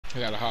I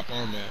gotta hop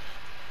on that.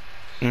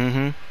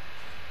 Mm-hmm.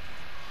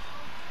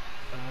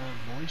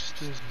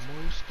 Moist is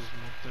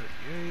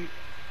 138.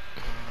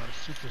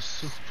 Super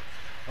Soup.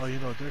 Oh, you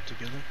know they're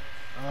together.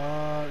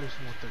 It's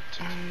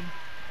 113.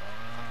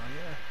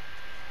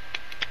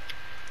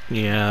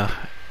 Yeah. Yeah.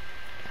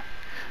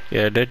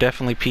 Yeah, they're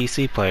definitely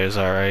PC players,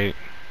 alright.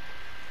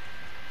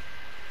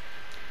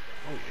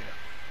 Oh yeah.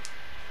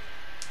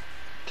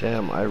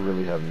 Damn, I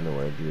really have no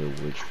idea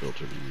which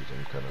filter to use.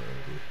 I'm kind of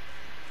angry.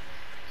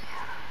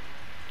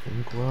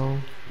 Inkwell,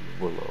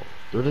 Willow.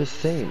 They're the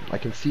same. I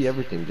can see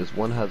everything. Just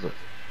one has a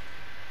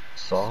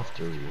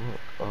softer look.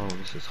 Oh,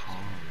 this is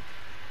hard.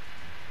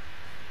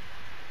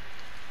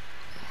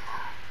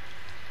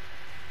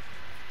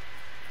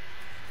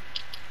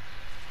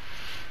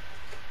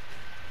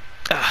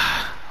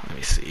 Let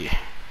me see.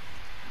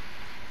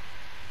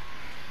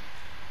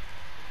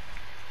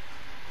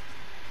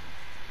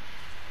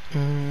 Yo,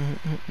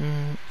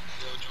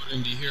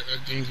 Jordan, do you hear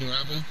Earth Gang's new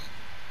album?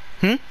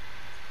 Hmm? Did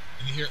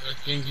you hear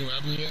Earth Gang's new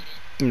album yet?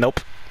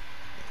 Nope.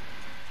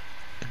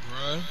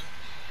 Bruh.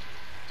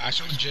 I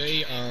showed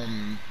Jay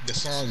the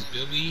songs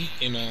Billy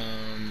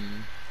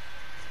and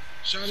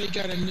Charlie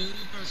got a new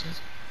person.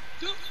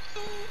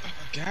 I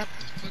forgot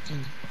the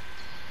fucking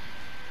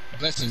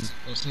blessing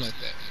or something like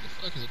that. What the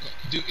fuck is it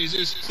called? Dude,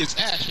 it's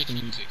ass shaking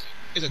music.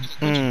 It's a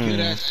bunch of good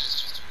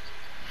ass.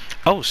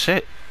 Oh,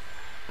 shit.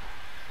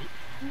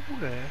 Who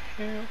the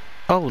hell?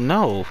 Oh,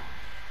 no.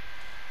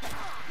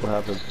 What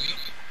happened?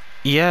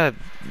 Yeah,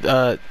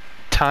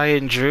 Ty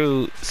and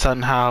Drew,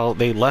 somehow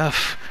they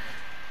left.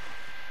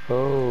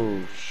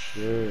 Oh,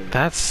 shit.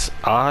 That's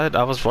odd.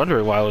 I was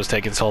wondering why it was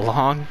taking so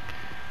long.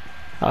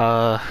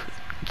 Yeah.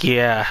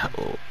 That's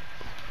some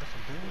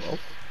bullshit.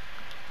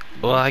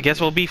 Well, I guess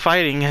we'll be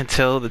fighting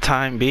until the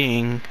time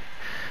being.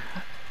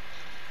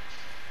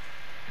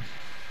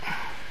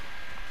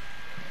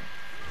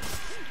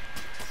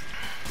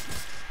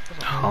 That's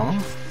some Huh?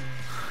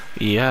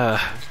 bullshit. Yeah.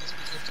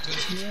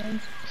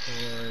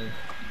 Or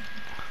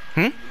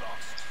Hmm?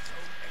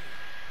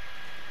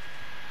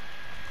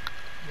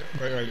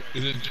 right.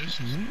 Is it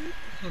just me?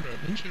 Hold up,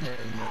 let me check my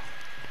remote.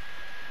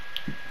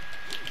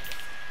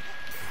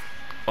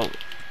 Oh.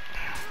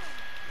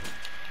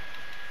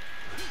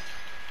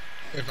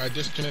 If I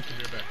disconnect it,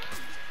 you're back.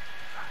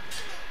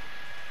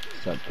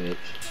 What's up, bitch?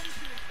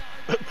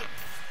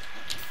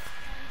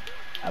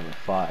 I haven't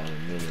fought in a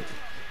minute.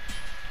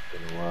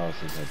 Been a while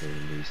since I've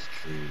released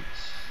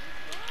Treats.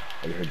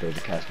 Have you heard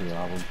Doja Cat's new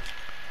album?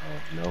 Oh,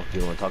 no? You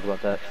don't want to talk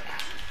about that?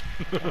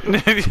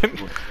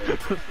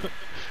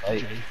 Fight?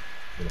 Jay.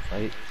 You wanna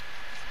fight?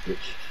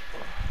 Bitch.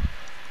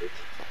 Bitch.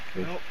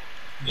 Bitch. Nope.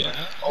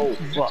 Yeah. Oh,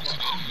 fuck.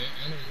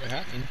 I know what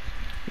happened.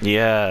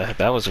 Yeah,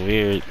 that was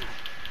weird.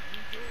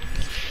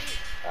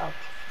 Ouch.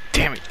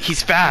 Damn it,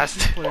 he's fast.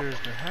 Players,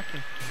 they're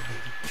hacking.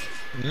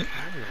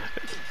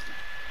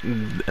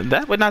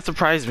 That would not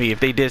surprise me if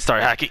they did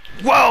start hacking.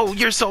 Whoa,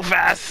 you're so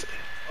fast.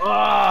 You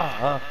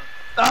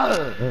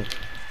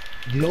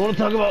don't want to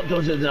talk about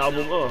Doja's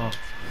album?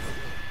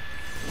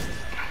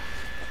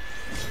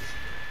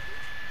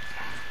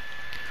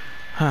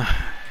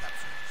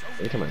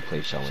 Every time I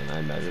play Shelly, I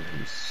imagine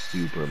him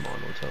super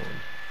monotone.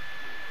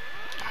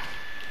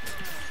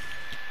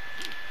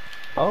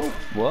 Oh,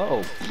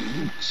 whoa.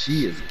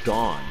 She is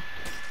gone.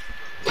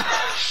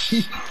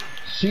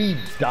 she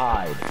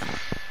died.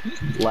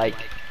 Like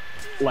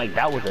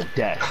that was a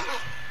death.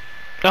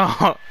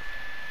 Oh,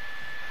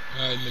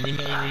 Let me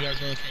know when you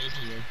guys want to try this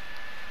again.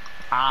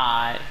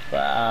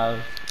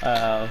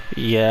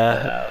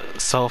 yeah.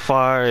 So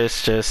far,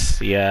 it's just,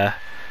 yeah.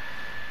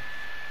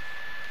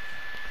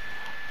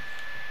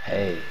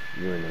 Hey,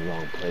 you're in the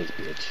wrong place,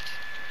 bitch.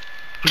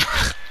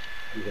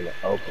 You're gonna,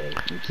 okay,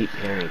 you keep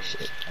hearing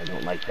shit. I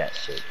don't like that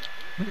shit.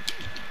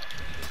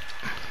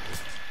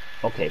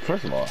 Okay,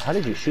 first of all, how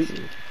did you shoot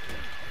me?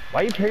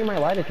 Why are you parrying my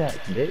light attack,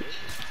 bitch?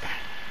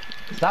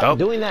 Stop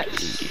doing that.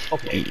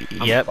 Okay.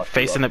 Yep,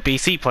 facing a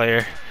PC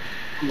player.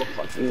 I'm gonna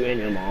fuck you and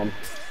your mom.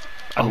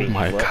 Oh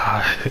my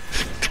god.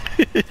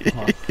 I'm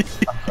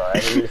sorry, I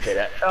didn't mean to say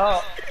that.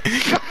 Oh.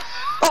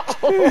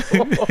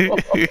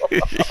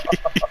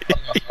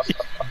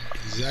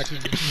 Exactly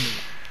what you mean.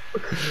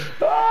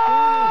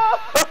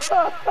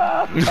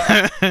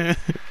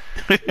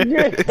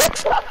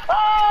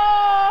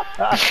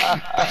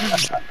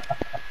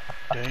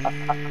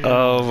 Damn.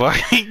 Oh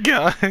my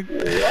god.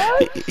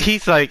 What?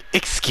 He's like,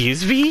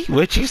 excuse me?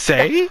 What'd you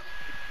say?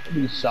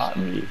 He shot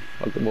me.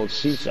 Like the most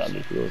she shot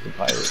me. He was a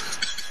pirate.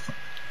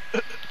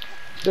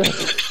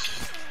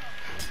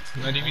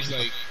 My DB's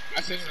like,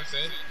 I said what I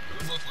said.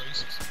 I'm both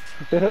ways.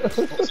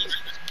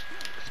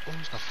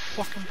 Expose the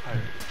fucking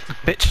pirate.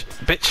 Bitch,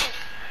 bitch.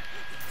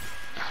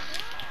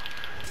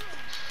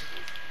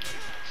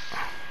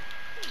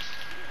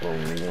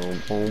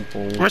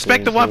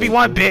 Respect the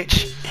 1v1,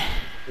 bitch.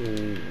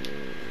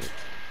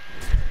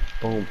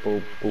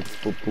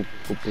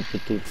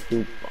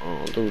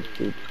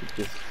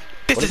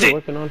 This What is are they it.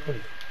 working on for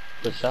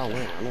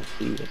Shaolin? I don't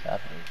see what's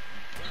happening.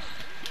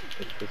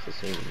 It's the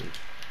same.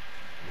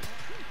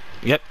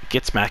 Yep,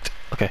 get smacked.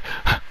 Okay.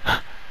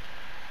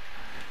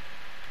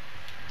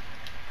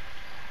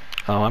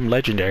 Oh, I'm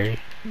legendary.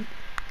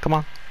 Come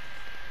on.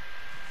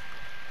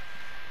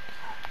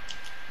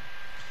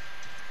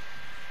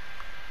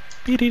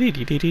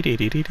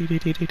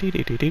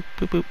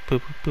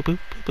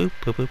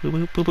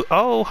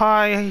 Oh,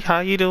 hi. How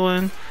you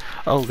doing?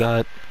 Oh,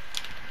 God.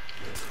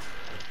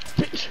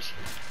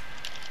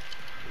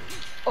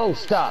 Oh,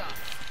 stop.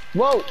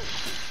 Whoa.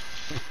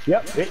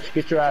 Yep, bitch,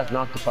 get your ass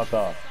knocked the fuck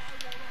off.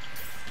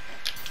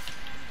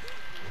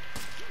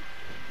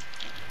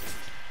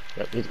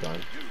 Yep, he's gone.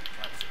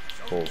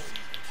 Cool.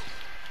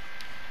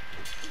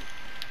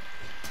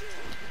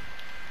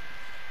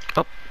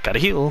 Oh, gotta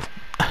heal.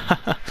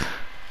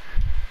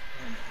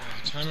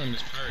 Time on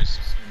this pirate is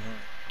so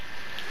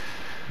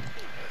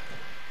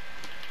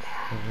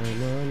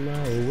I'm on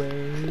my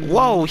way.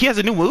 Whoa, he has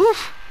a new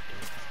move?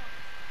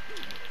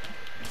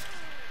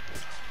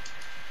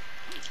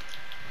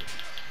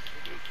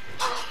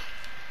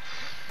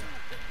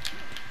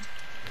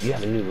 You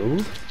have a new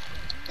move?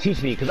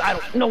 Teach me, because I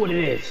don't know what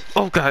it is.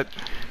 Oh, God.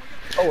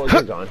 Oh, well,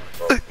 you're gone.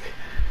 Oh.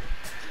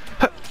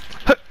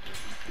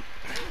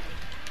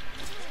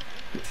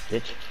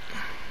 Bitch.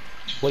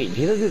 Wait,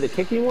 he doesn't do the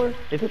kick anymore?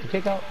 They took the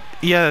kick out?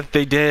 Yeah,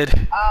 they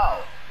did.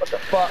 Ow! What the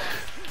fuck?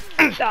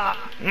 Stop!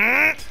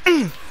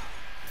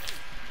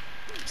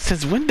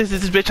 Since when does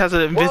this bitch has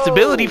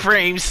invincibility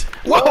frames?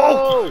 Whoa!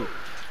 Whoa!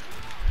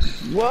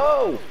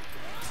 Whoa!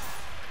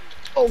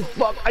 Oh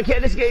fuck! I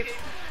can't escape.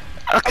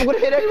 I'm gonna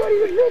hit everybody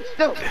with this.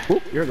 No.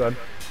 Oop, you're good.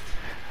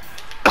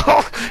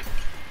 Oh,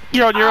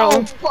 you're on your Oh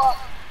own. fuck!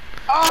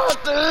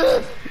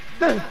 Oh,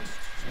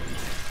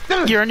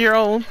 You're on your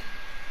own.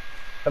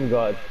 I'm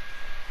good.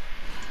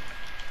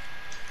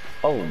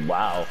 Oh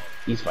wow!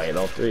 He's fighting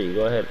all three.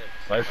 Go ahead,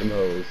 fight some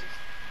hoes.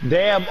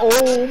 Damn!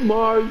 Oh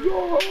my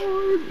god!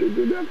 You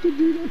didn't have to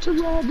do that to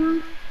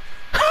Robert.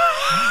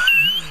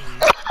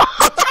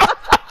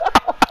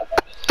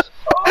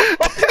 I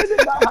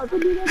did not have to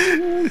do that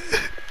to him.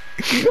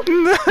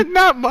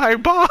 Not my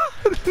boss.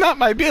 Not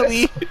my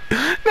Billy.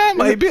 Not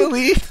my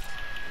Billy.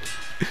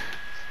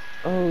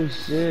 Oh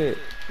shit!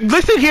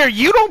 Listen here,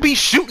 you don't be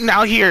shooting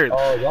out here.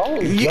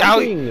 Oh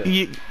y'all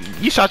You,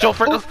 you shot your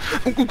first.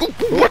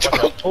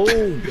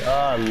 Oh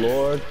god,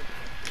 Lord.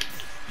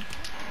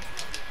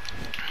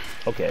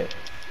 Okay.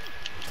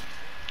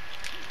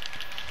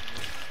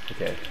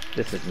 Okay,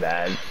 this is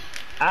bad.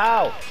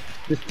 Ow!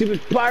 This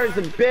stupid pirate's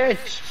a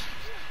bitch!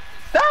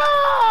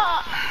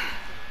 Ah!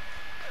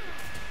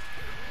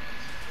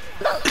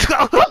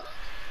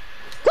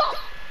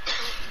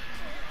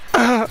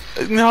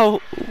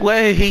 No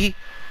way.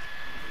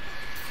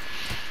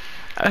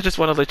 I just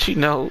want to let you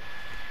know,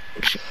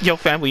 your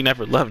family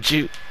never loved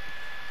you.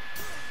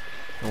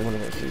 I want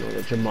to let you know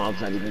that your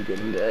mom's not even good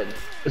and dead.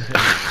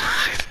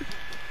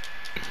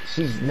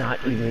 She's not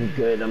even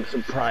good. I'm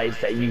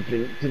surprised that you've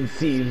been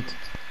conceived.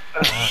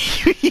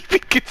 You even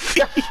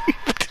conceived.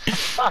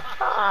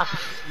 I'm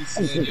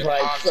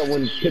surprised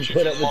someone could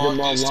put up with your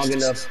mom long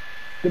enough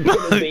to put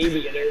a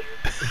baby in her.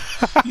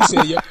 He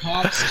said your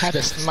pops had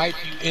to snipe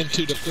you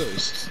into the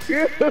puss.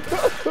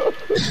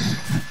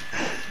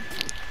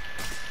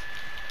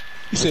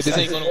 He said this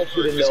I ain't just gonna want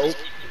you to know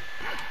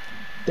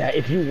that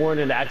if you weren't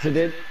an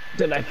accident,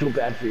 then I feel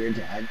bad for your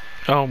dad.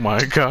 Oh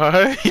my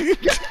god.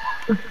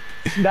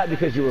 Not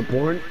because you were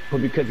born,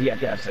 but because he had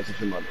to have sex with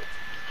your mother.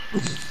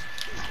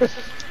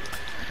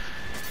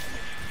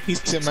 He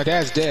said my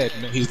dad's dead.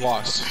 No, he's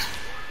lost.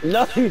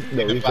 No, he's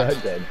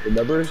not dead.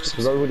 Remember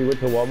when he went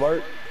to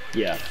Walmart?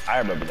 Yeah, I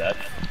remember that.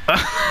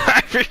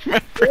 I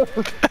remember.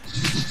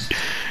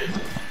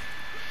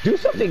 Do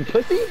something,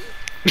 pussy.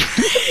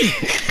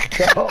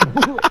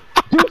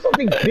 Do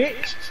something,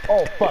 bitch.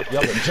 Oh fuck,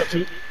 y'all gonna jump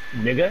me,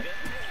 nigga.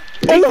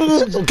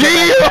 Oh,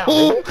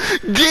 damn!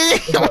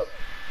 Damn!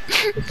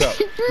 What's up?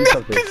 Do Knock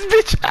something. this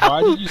bitch out!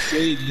 Why did you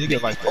say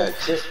nigga like that?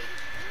 Shit.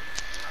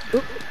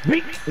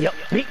 Beat, yep,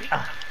 beat,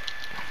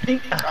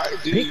 beat,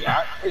 beat.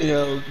 You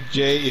know,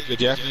 Jay, if your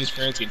Japanese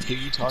friends can hear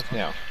you talk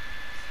now.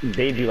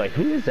 They'd be like,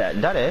 who is that?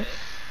 Dare?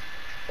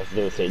 That's what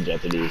they would say in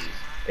Japanese.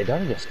 Dare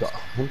desu ka?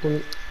 Hontou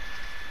ni?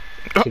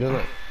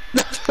 Shiranai.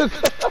 That's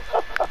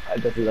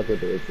exactly what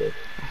they would say.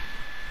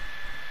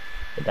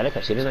 Dare ka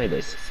shiranai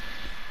desu.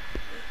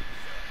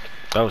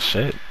 Oh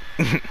shit.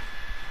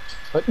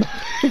 What?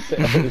 He said,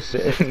 oh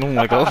shit. Oh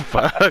my god,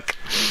 fuck.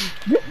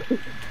 Dare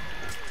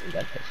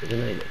ka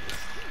shiranai desu.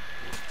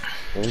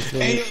 Hontou ni?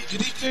 Hey,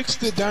 did he fix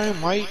the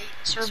Dynamite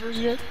servers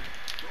yet?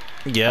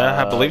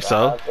 Yeah, I believe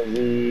so.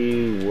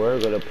 We were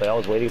gonna play. I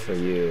was waiting for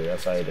you.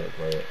 That's why I didn't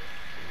play it.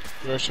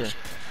 For sure.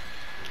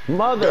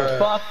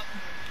 Motherfuck!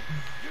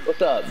 What's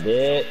up,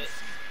 bitch?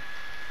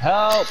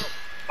 Help!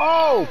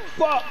 Oh,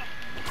 fuck!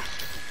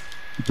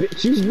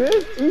 Bitch, you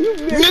missed? You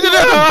missed!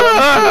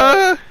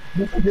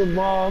 Look like your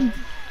mom.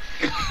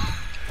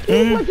 Look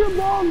like your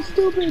mom,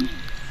 stupid!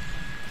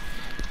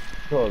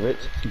 Come on,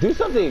 bitch. Do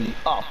something!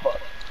 Oh, fuck.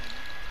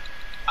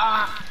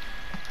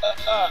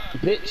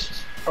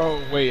 Bitch.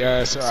 Oh wait,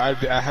 so I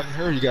haven't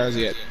heard you guys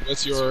yet.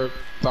 What's your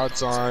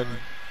thoughts on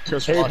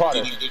Chris Harry Rock Potter.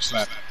 getting a bitch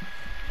slap?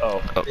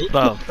 Oh.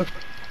 Oh.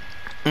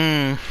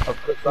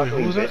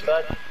 Who's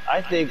that?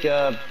 I think,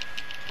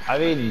 I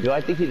mean, do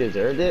I think he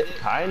deserved it?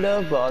 Kind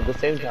of, but at the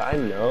same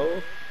time,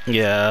 no.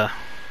 Yeah.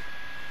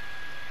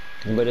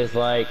 But it's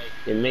like,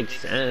 it makes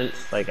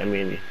sense. Like, I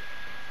mean,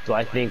 do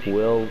I think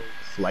Will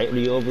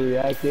slightly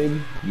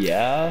overreacted?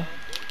 Yeah.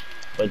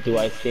 But do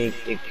I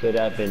think it could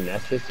have been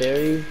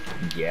necessary?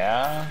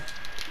 Yeah.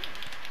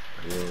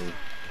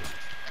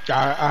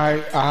 I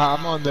mean,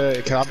 I'm on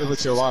the. Cause I've been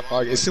listening to a lot of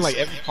podcasts. It seems like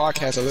every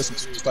podcast I listen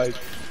to is like,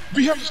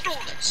 we have a story.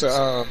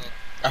 So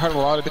I heard a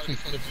lot of different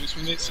point of views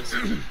from it. So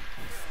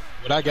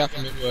what I got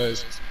from it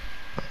was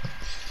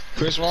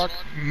Chris Rock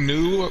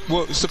knew.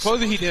 Well,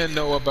 supposedly he didn't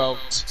know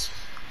about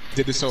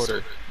the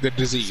disorder, the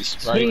disease,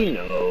 right? he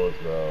knows,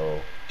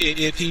 bro.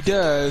 If he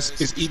does,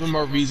 it's even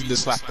more reason to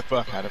slap the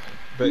fuck out of him.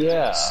 But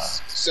Yeah.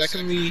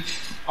 secondly,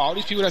 all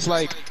these people that's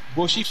like,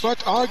 well, she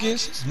fucked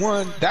August.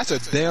 One, that's a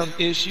damn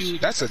issue.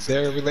 That's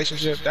their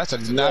relationship. That's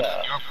not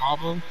Yeah. your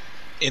problem.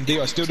 And they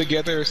are still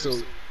together,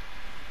 so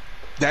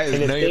that is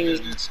And none of your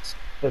business.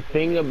 the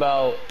thing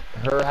about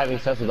her having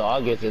sex with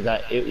August is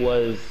that it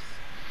wasn't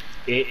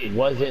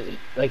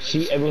like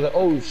everyone's like,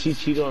 oh, she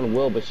cheated on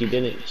Will, but she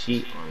didn't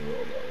cheat on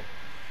Will though.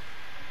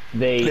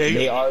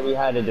 They already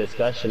had a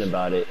discussion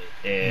about it,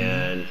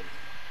 and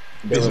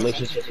their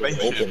relationship was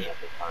open at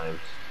the time,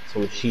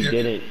 so she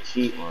didn't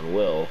cheat on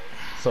Will.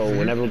 So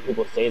whenever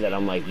people say that,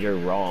 I'm like, you're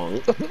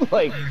wrong.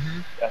 Like,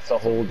 that's a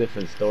whole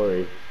different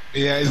story.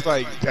 Yeah, it's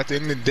like at the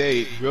end of the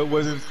day, Will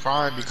wasn't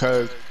crying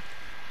because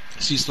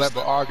she slept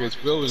with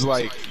August. Will was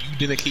like, you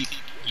didn't keep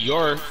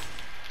your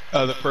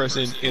other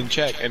person in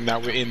check, and now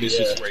we're in this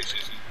situation.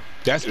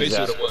 That's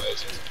basically what it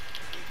was.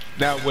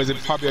 Now, was it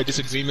probably a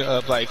disagreement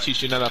of like she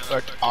should not have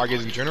fucked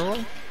August in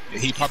general?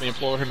 He probably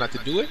implored her not to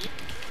do it.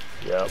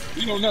 Yep.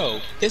 We don't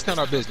know. It's not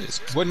our business.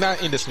 We're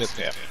not in the Smith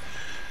family.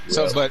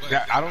 So, but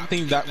I don't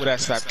think that where that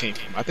slap came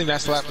from. I think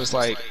that slap was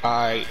like,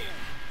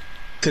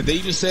 because they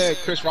even said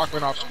Chris Rock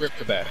went off script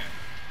for that.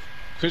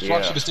 Chris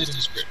Rock should have stayed in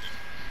the script.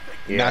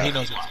 Yeah. Now he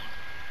knows why.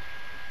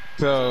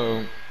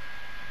 So,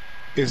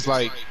 it's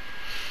like,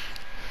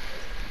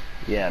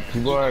 yeah,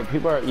 people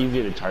are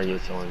easy to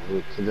target someone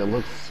who, because it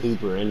looks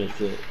super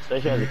innocent,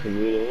 especially as a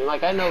comedian.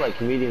 Like, I know like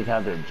comedians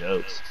have their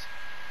jokes,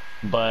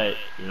 but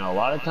you know, a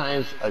lot of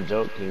times a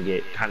joke can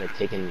get kind of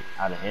taken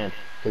out of hand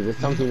because it's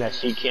something that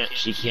she can't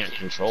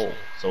control.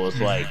 So it's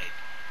like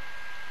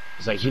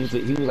he was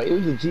like, it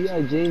was a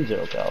G.I. Jane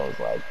joke. I was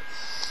like,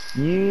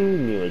 you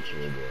knew what you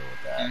were doing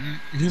with that.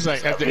 he's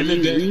like, at the end of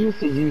the day, you used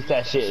to use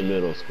that shit in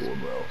middle school,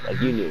 bro.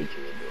 Like, you knew what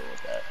you were doing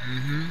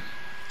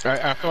with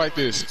that. I feel like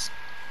this.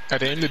 At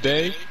the end of the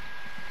day,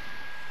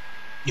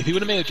 if he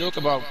would have made a joke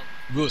about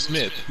Will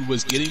Smith, who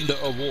was getting the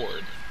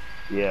award,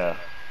 Yeah.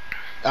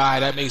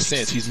 that makes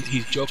sense.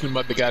 He's joking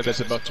about the guy that's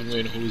about to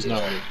win, who's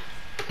not.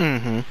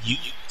 You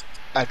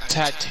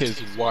attacked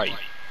his wife,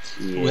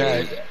 who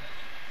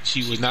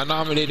she was not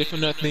nominated for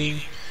nothing.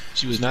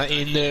 She was not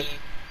in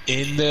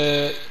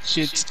the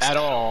shits at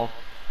all.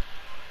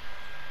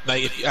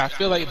 Like, I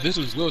feel like if this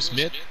was Will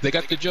Smith, they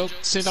got the joke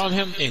sent on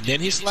him, and then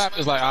he slapped.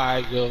 It's like,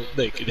 alright, Will,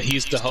 like,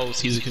 he's the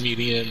host, he's a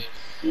comedian.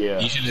 Yeah.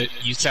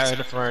 You sat in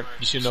the front,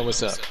 you should know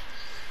what's up.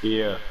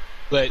 Yeah.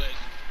 But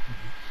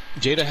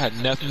Jada had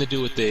nothing to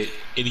do with it,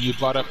 and you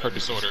brought up her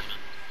disorder.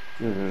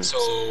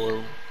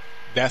 So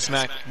that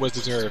smack was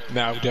deserved.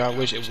 Now, do I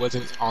wish it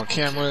wasn't on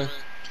camera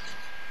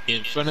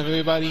in front of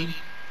everybody?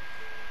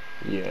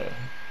 Yeah.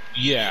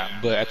 Yeah,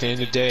 but at the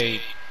end of the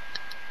day,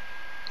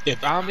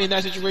 if I'm in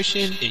that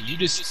situation and you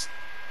just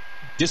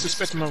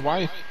disrespecting my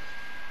wife,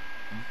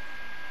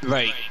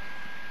 like,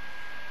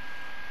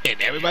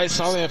 and everybody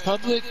saw it in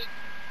public,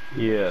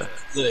 Yeah.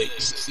 like,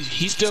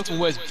 he's still from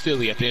West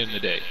Philly at the end of the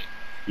day.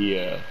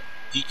 Yeah.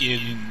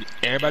 And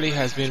everybody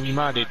has been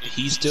reminded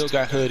he still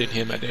got hood in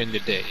him at the end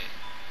of the day.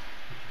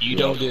 You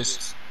don't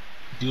just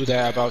do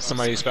that about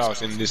somebody's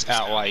spouse and just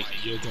act like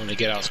you're going to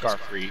get out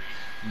scot-free.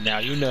 Now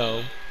you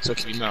know, so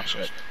keep your mouth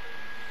shut.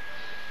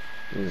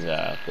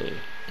 Exactly.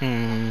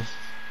 And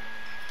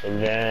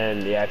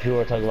then, yeah, people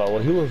were talking about,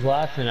 well, he was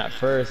laughing at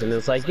first, and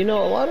it's like, you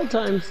know, a lot of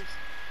times,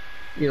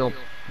 you know,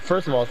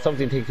 first of all,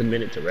 something takes a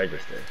minute to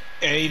register.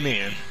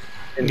 Amen.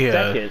 And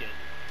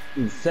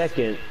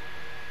second,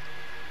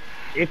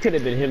 it could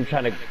have been him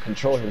trying to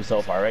control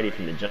himself already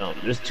from the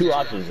jump. There's two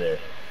options there.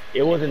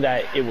 It wasn't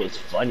that it was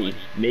funny.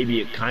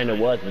 Maybe it kind of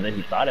was, but then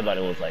he thought about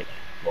it and was like,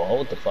 well,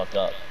 hold the fuck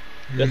up.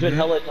 There's been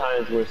hella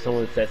times where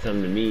someone said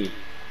something to me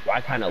where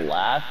I kind of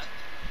laughed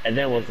and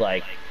then was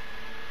like,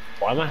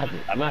 well, I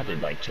might have to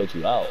like choke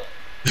you out.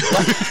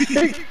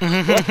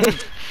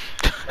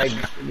 Like,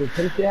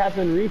 some shit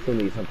happened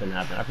recently. Something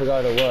happened. I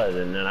forgot what it was,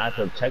 and then I had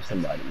to check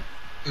somebody.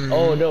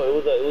 Oh no,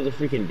 it was a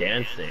freaking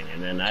dance thing,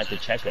 and then I had to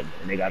check them,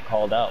 and they got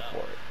called out for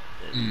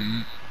it.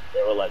 And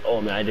they were like,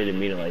 "Oh man, I didn't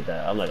mean it like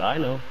that." I'm like, "I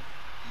know."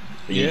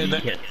 But you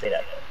can't say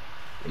that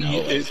though.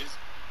 You know,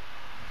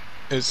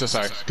 it's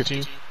sorry.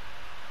 Continue.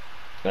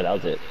 but that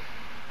was it.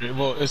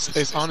 Well,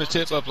 it's on the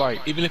tip of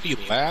like, even if he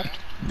laughed,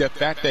 the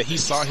fact that he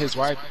saw his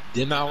wife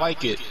did not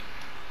like it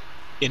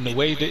in the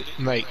way that,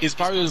 like, it's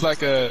probably was like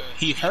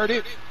he heard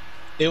it.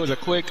 It was a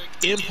quick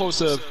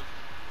impulsive,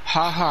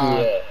 ha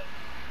ha. Yeah.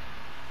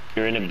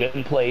 You're in a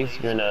good place.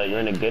 You're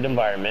in a good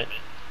environment.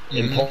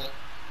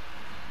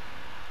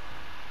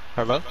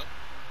 Hello?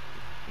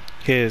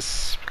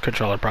 His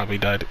controller probably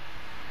died.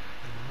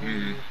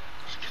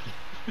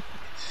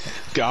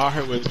 Got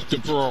her with the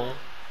bro.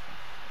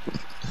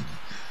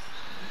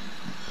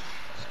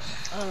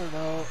 I don't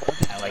know.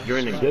 Like you're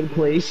in a good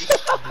place.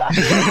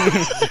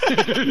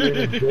 You're in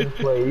a good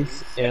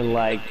place, and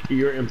like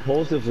you're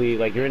impulsively,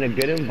 like you're in a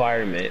good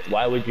environment.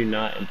 Why would you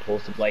not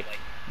impulsive? Like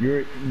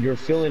you're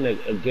feeling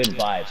a good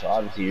vibe, so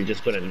obviously you're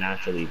just gonna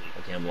naturally,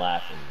 okay, I'm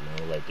laughing,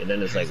 you know, like, and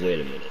then it's like, wait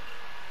a minute,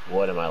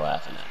 what am I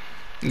laughing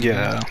at?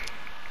 Yeah.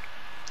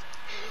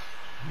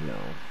 You know.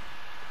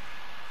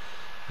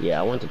 Yeah,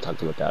 I wanted to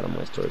talk about that on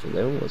my stories, and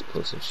everyone was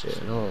posting shit,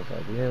 and I was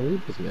like, man,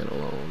 leave this man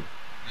alone.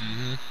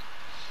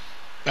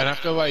 And I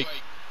feel like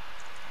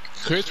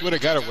Chris would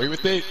have got away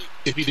with it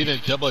if he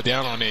didn't double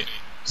down on it,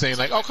 saying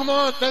like, "Oh, come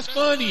on, that's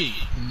funny."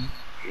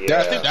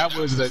 Yeah. I think that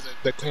was the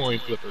coin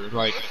flipper.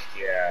 Like,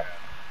 Yeah.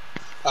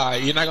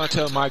 you're not gonna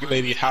tell my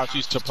lady how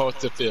she's supposed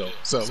to feel,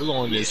 so we're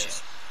going to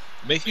just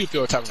make you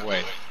feel a type of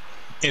way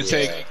and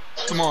say,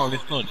 "Come on,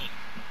 it's funny."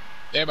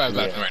 Everybody's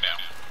laughing right now.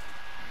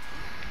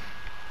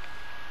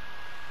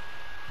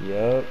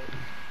 Yep.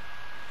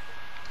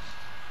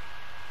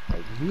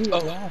 Like, you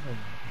laughing.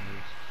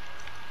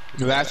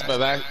 Last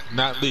but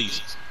not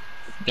least,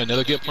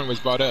 another good point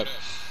was brought up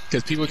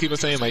because people keep on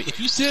saying like,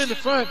 if you sit in the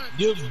front,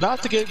 you're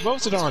about to get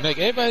roasted on. Like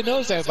everybody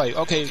knows that. Like,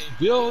 okay,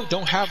 Will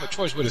don't have a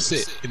choice where to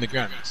sit in the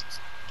Grammys.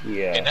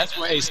 Yeah. And that's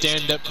for a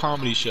stand-up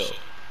comedy show.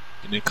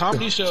 In a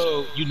comedy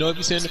show, you know if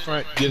you sit in the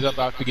front, you're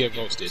about to get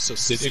roasted. So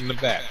sit in the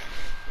back.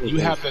 You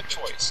have the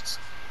choice.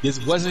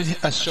 This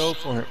wasn't a show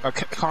for him, a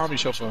comedy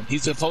show for him.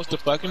 He's supposed to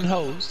fucking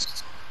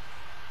host,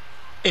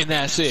 and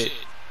that's it.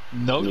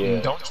 No,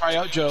 don't try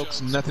out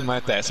jokes, nothing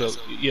like that. So,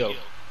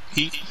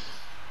 he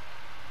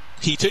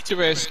took the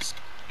risk.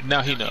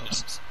 Now he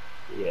knows.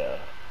 Yeah.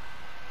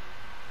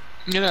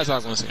 And that's all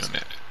I'm gonna say on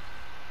that.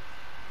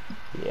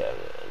 Yeah, man.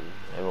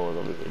 Everyone was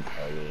over here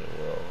targeting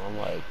Will. I'm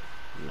like,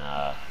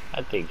 nah.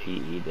 I think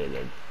he did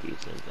a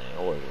decent thing. It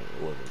wasn't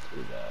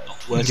too bad.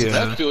 Well, the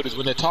left field is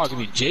when they're talking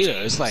to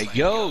Jada. It's like,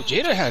 yo,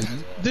 Jada has,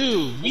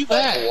 dude,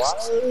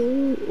 relax.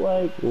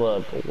 Why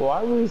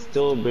are we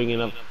still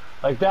bringing up,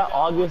 like, that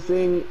August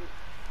thing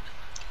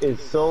is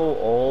so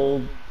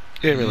old.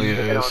 It really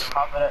And on is.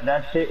 top of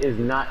that shit is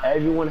not,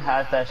 everyone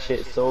has that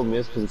shit so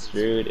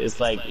misconstrued.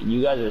 It's like,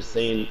 you guys are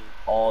saying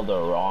all the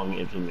wrong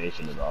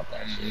information about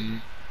that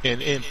shit.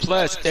 And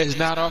plus, it's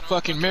not our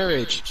fucking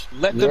marriage.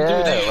 Let them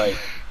do that. Like,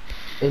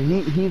 and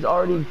he's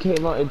already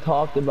came out and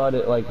talked about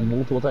it like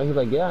multiple times. He's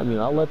like, yeah, I mean,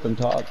 I'll let them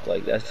talk.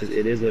 Like, that's just,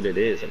 it is what it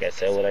is. Like, I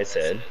said what I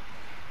said.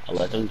 I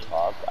let them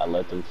talk. I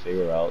let them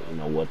figure out, you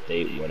know,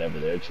 whatever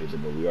they're choosing.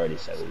 But we already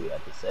said what we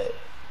had to say.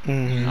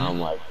 And I'm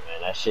like,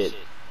 man,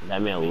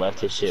 that man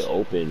left his shit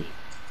open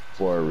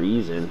for a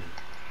reason.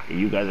 And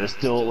you guys are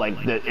still,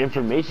 like, the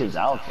information's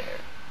out there.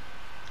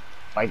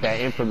 Like, that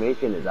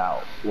information is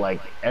out.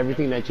 Like,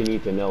 everything that you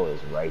need to know is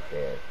right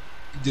there.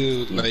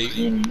 Dude,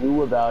 he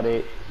knew about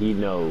it. He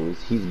knows.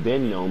 He's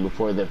been known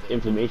before the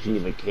information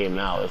even came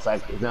out. It's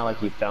not like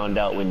he found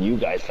out when you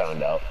guys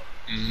found out.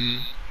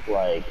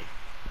 Like,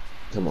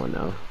 come on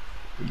now.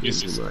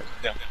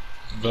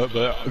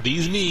 But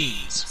these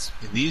memes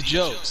and these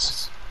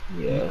jokes,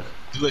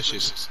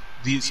 delicious.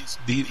 These.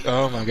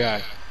 Oh my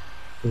god!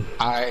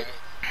 The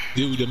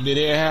minute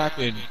it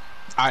happened,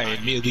 I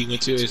immediately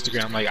went to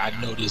Instagram. Like, I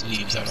know these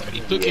memes already.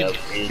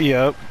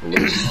 Yep.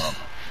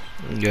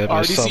 Yeah,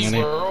 there's so RDC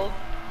many. World.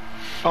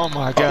 Oh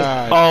my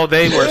god. Oh,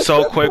 they were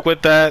so quick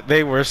with that.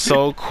 They were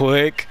so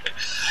quick.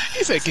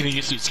 He said, "Get in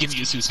your suits, get in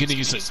your suits, get in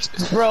your suits."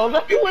 Bro,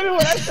 that's what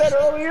I said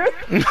earlier.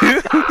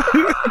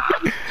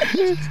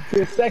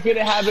 The second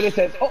it happened, it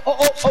said,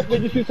 oh,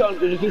 get your suits on,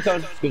 get your suits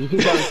on, get your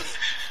suits on.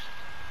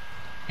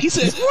 He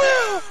said,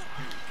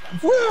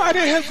 well, I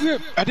didn't have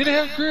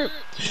grip.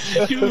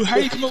 Dude, how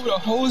you come up with a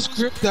whole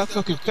script that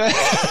fucking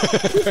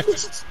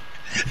fast?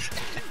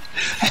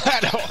 I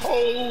had a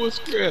whole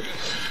script.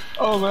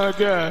 Oh my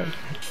god.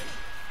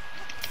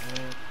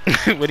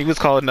 When he was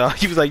calling out,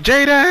 he was like,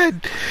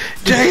 Jaden!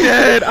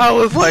 Jaden! I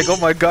was like, oh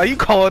my god, you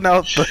calling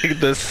out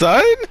the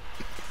sun?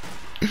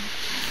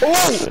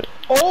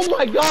 Oh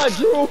my god,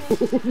 Drew!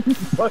 You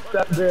fucked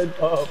that man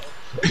up.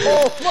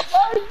 Oh my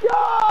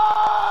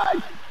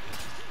god!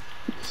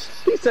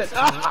 He said,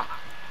 ah!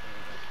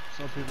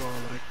 Some people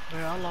are like,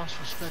 man, I lost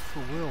respect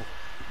for Will.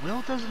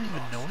 Will doesn't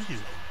even know you.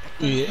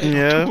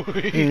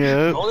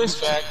 Yeah. All this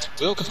fact,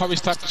 Will could probably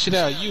stop the shit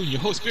out of you and your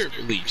whole spirit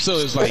would leave. So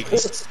it's like,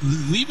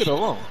 leave it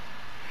alone.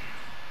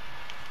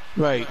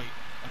 Right.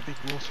 I think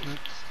Will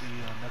Smith's the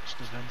next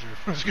Avenger.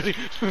 I'm just kidding.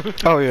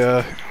 Oh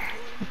yeah.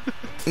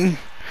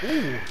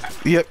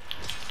 Yep.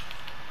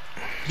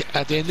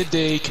 At the end of the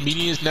day,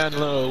 comedians not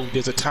know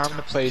there's a time and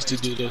a place to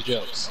do those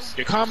jokes.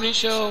 Your comedy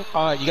show,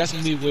 you got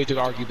some leeway to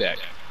argue that.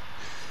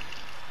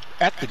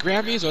 At the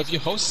Grammys, or if you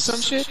host some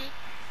shit,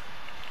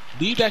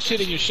 leave that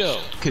shit in your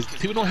show, because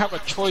people don't have a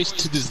choice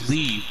to just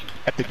leave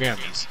at the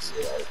Grammys.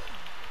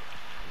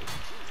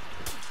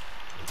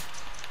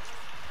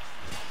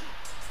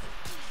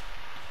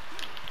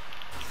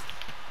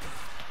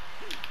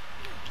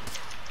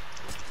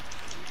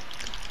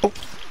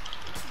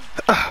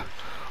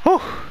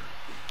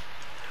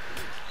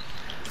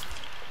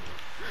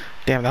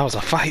 Damn, that was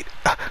a fight.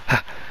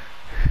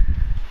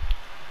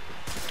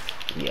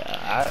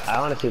 Yeah, I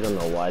honestly don't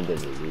know why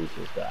did we lose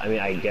this guy. I mean,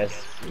 I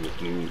guess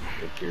if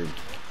you're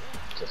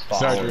just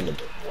following the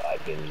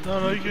like and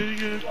No, you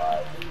good.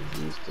 why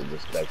we used to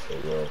respect the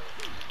will,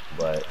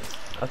 but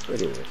that's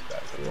pretty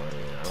respectful. I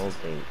mean, I don't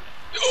think.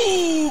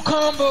 Ooh,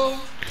 combo.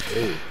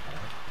 Ooh.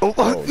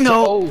 Oh,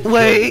 no,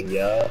 wait.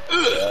 Yeah,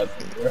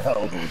 your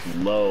health is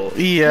low.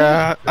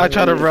 Yeah, I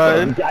try to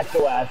run. You got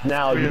your ass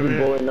now. You've been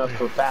going up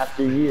for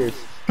faster years.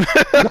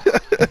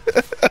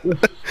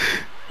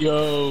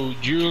 Yo,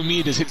 Drew and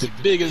me just hit the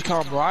biggest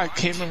combo. I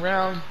came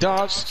around,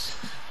 dodged,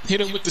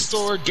 hit him with the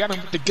sword, got him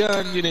with the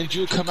gun, and then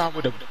Drew come out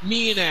with a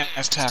mean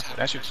ass tackle.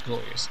 That shit was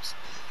glorious.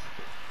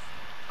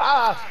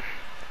 Ah!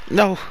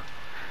 No.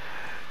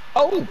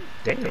 Oh!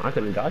 Damn, I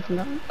couldn't dodge him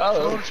now.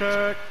 Oh,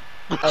 check.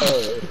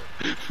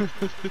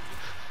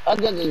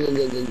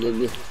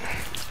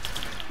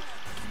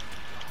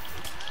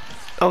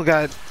 Oh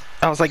god.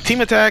 I was like,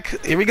 team attack.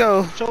 Here we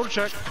go. Shoulder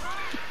check.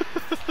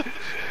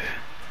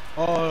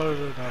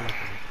 Oh, no.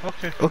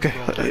 Okay. Okay.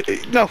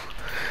 No.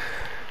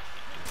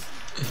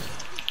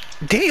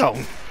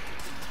 Damn.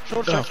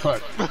 Shoulder check.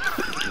 Fuck.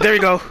 There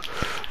you go.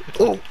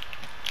 Oh.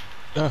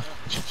 You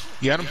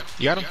got him?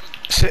 You got him?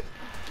 Shit.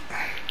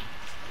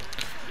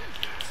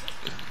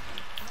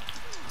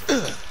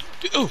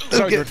 Oh,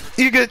 sorry, Jordan.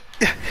 You good?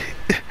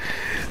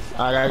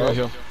 I gotta go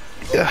heal.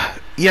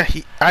 Yeah,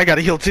 I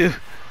gotta heal too.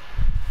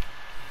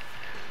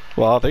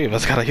 Well, all three of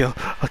us gotta heal.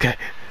 Okay.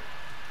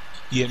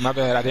 Yeah, my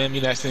bad. I didn't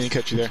mean that to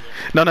cut you there.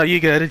 No, you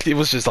good. It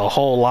was just a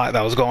whole lot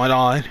that was going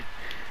on.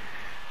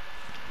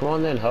 Come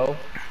on then, ho.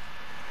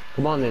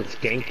 Come on then,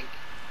 skank.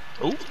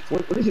 Oh,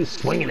 what is he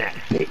swinging at,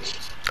 bitch?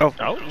 Oh.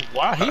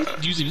 Wow,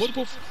 he's using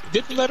multiple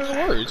different letter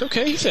words.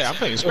 Okay, he said, I'm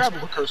playing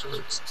Scrabble with curse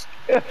words.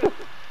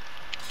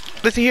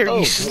 Listen here,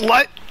 you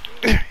slut.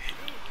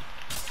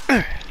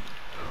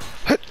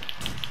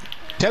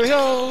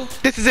 Tally-ho!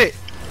 This is it.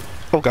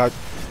 Oh god.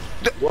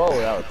 Whoa,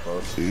 that was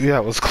close. Yeah,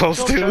 it was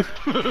close too.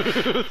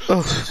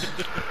 Oh.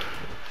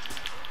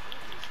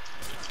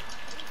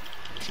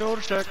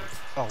 Shoulder check.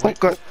 Oh, Oh wait.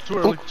 god. Too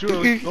early. Too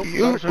early.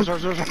 Oh,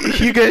 sorry.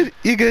 You good?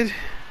 You good?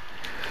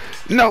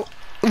 No.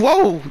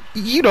 Whoa!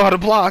 You know how to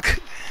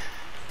block.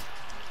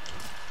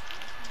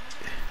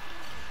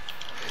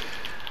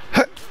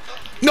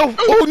 No!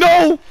 Oh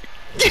no!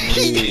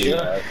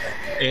 Yeah.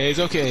 It's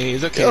okay.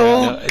 It's okay.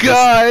 Oh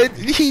god!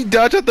 He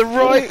dodged at the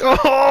right.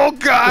 Oh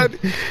god!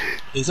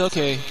 It's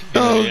okay.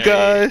 Oh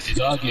god! It's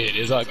all good.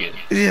 It's all good.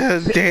 Yeah,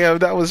 damn,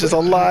 that was just a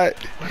lot.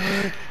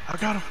 Wait. I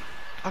got him.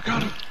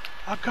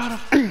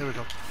 There we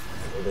go.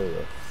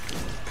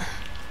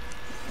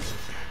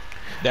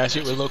 That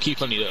shit was low key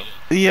funny though.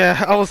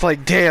 Yeah, I was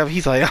like, damn.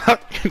 He's like,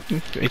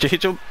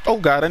 hit your. Oh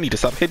god, I need to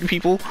stop hitting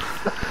people.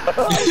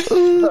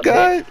 Oh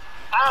god.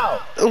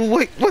 Ow!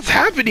 Wait, what's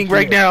happening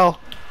right now?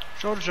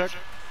 Shoulder check.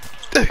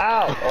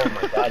 Ow! Oh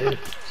my god, he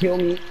kill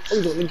me.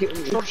 He's gonna kill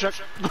me. Shoulder check.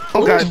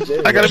 Oh god,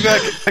 I gotta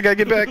back. I gotta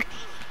get back.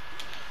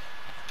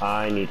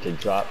 I need to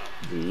drop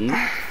these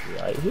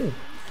right here.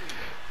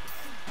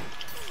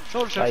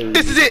 Shoulder check.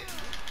 This is it.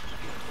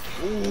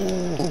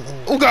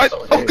 Oh god.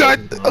 Oh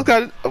god. Oh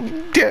god.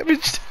 I'm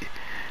damaged.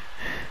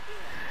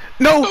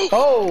 No.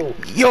 Oh!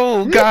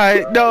 Yo,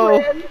 god, no.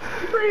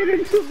 Ran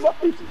into my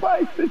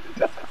spikes and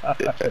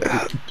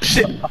died.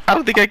 Shit. I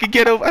don't think I can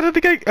get him. I don't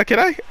think I can.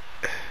 I.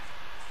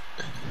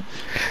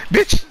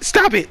 Bitch,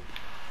 stop it.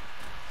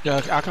 Yeah,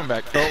 I'll come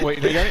back. Oh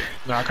wait, they got it?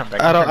 No, I'll come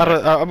back.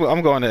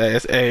 I'm going to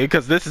ASA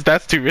because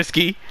that's too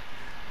risky.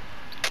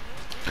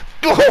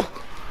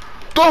 Oh.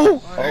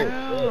 Go.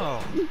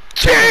 Oh.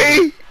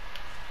 Jay.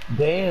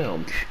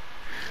 Damn.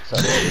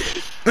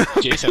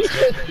 Jason.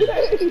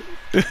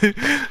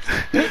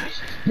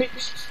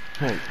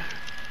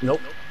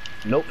 Nope.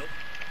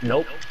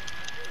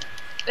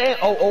 Damn.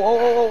 Oh,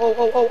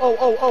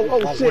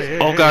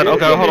 shit. Oh god,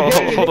 hold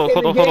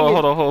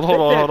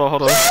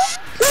on.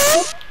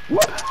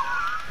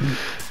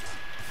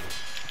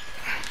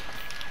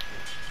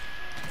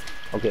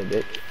 Okay,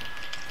 bitch.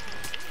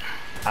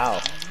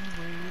 Ow.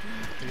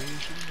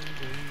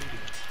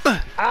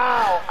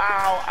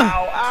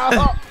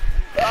 Ow.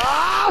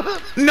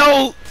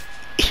 No.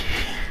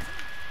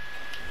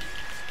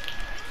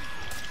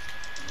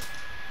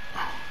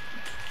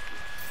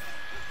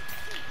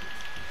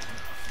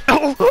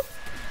 Oh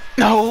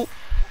no.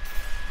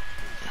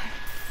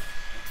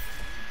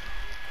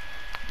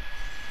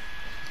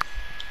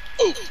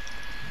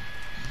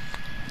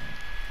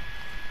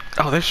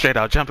 Oh, they're straight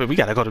out jumping. We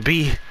gotta go to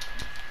B.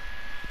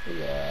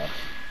 Yeah.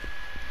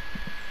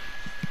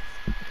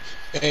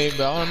 Hey,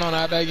 but all in all,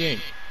 not a bad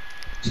game.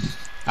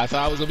 I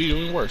thought I was gonna be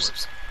doing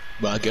worse,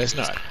 but I guess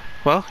not.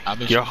 Well,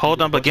 you're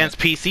holding up against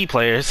PC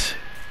players.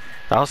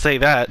 I'll say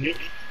that.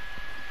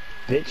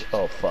 Bitch.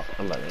 Oh fuck.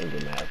 I'm about to end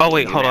your match. Oh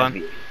wait, hold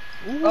on.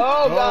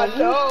 Oh god,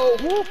 no!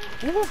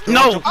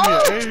 No.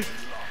 Oh.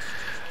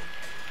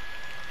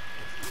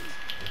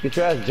 Get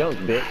your ass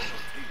jumped, bitch.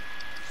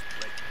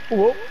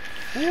 Whoop.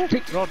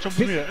 No, jump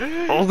in here.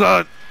 Oh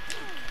god.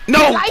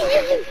 No.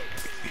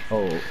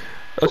 Oh.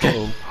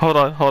 Okay. Hold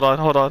on.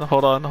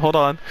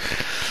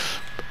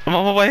 I'm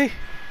on my way.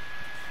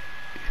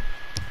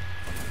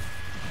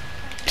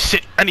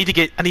 Shit, I need to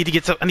get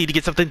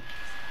something.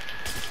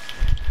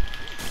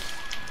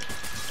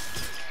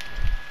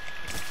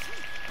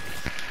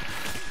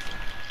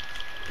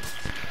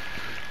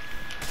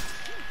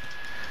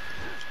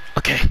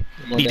 Okay,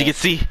 need to get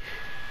C.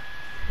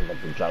 I'm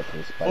about to drop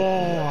some spikes.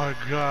 Oh my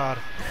god.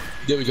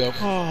 There we go.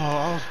 Oh,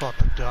 I was about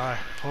to die.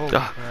 Holy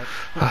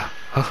crap.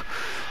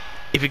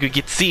 If you could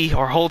get C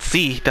or hold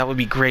C, that would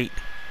be great.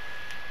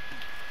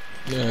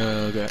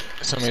 No, that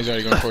somebody's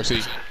already going for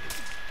C.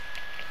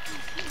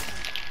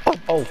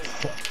 Oh.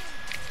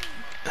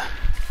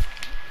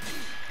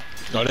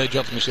 No, they're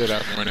jumping the shit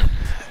out right now.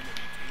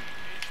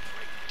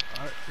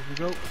 Alright, here we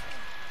go.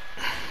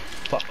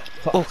 Fuck.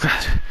 Oh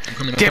god. I'm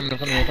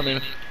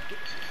coming.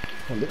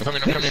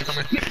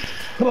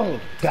 Come on.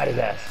 Got his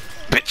ass.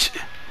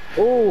 Bitch.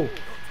 Oh.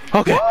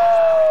 Okay.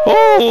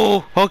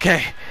 Oh,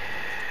 okay.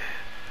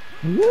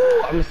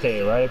 Woo. I'm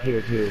staying right up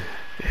here too.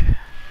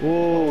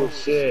 Oh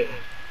shit.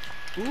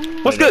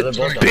 What's Wait, good,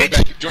 they're both bitch?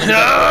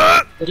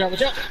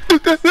 Watch out.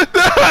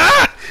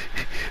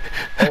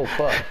 Oh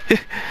fuck.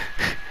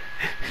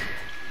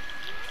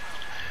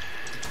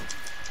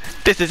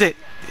 This is it.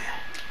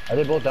 Are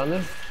they both down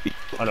there?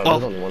 Oh no, Oh.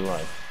 there's only one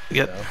live.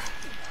 Yep. Yeah.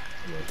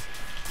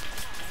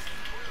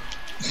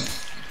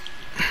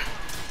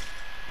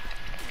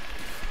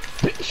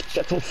 Bitch,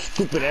 that's so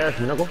stupid ass,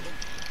 knuckle.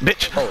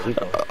 Bitch. Oh, he's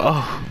gone.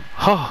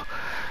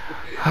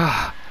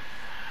 Ah.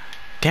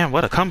 Damn,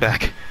 what a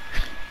comeback.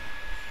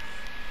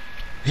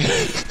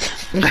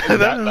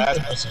 That last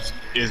person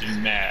is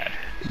mad.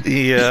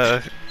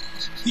 Yeah.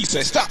 He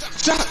said, "Stop!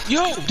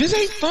 Yo, this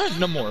ain't fun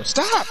no more.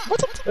 Stop!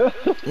 What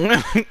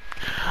the?"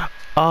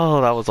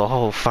 Oh, that was a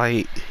whole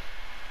fight.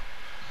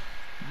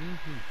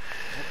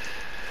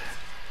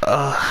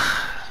 That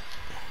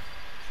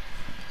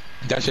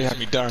shit had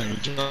me dying.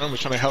 John was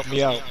trying to help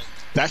me out.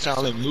 That shit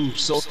only moved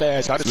so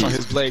fast. I just saw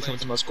his blade coming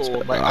to my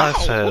skull. I'm like, I ow!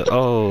 said,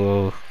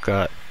 oh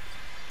god.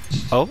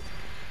 Oh.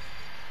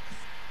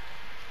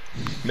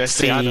 Next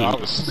thing I know, I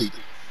was asleep.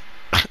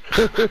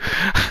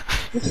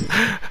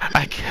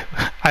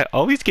 I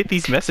always get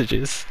these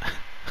messages.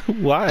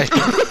 Why?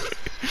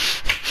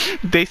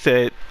 They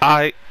said,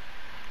 I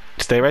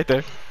stay right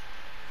there.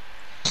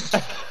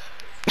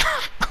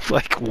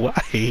 Like,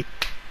 why?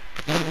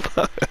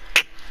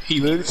 He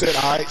literally said,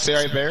 "Alright, stay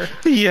right there."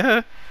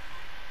 Yeah.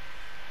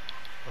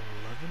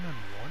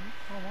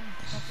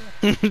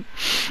 11 and 1?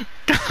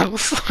 I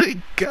was like,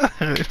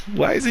 God,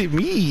 why is it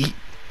me?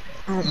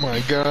 Oh my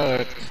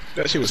god,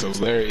 that shit was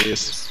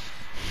hilarious.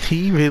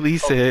 He really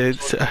said,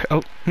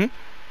 oh,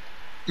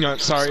 No,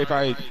 sorry if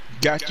I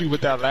got you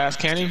with that last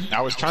cannon.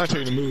 I was trying to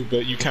tell you to move,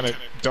 but you kind of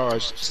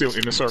dodged still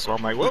in the circle.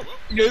 I'm like, well,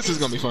 yeah, this is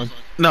gonna be fun.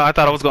 No, I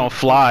thought I was gonna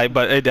fly,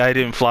 but I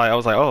didn't fly. I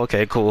was like, oh,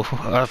 okay, cool.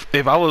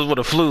 If I would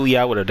have flew,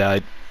 yeah, I would have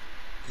died.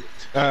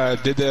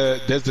 Does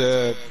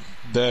the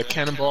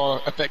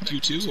cannonball affect you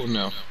too, or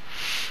no?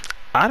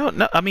 I don't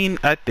know. I mean,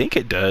 I think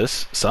it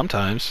does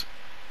sometimes.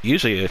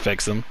 Usually, it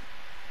affects them.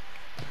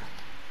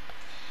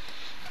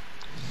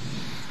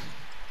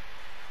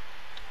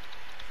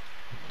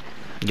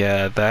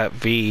 Yeah, that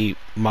V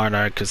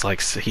Monarch is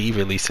like, he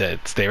really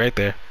said, stay right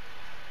there.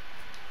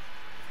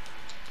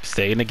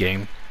 Stay in the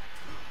game.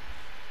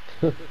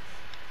 What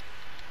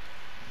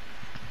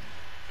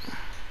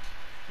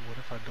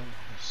if I don't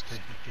want to stay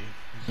in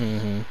the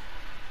game?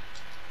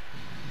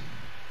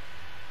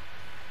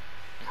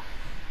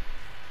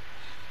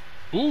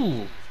 Mm-hmm.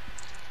 Ooh.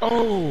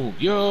 Oh,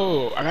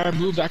 yo, I gotta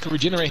move back to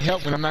regenerate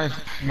health when I'm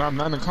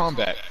not in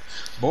combat.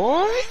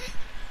 Boy,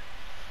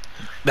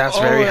 That's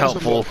very that's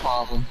helpful. Gonna be a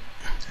problem.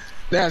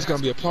 That's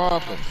gonna be a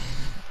problem.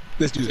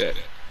 Let's do that.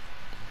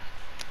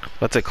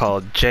 What's it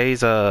called?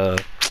 Jay's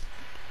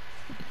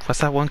what's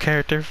that one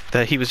character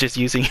that he was just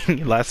using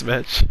last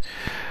match?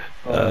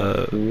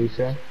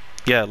 Lucia?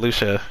 Yeah,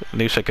 Lucia.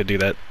 Lucia could do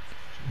that.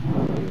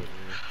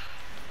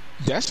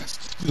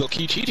 That's low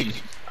key cheating.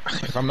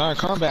 If I'm not in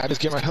combat, I just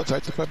get my health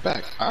right to cut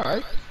back.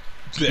 Alright.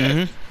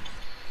 Mhm.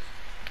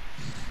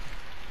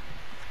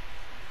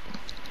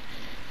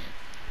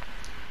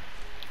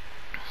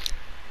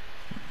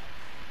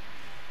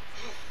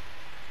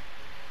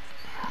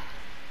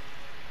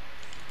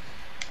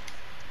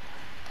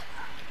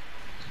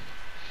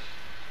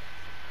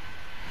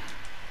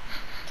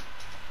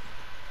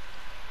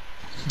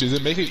 Does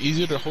it make it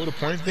easier to hold a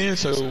point then?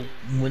 So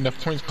when the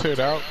point's cleared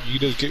out, you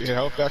just get your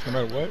health back no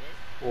matter what?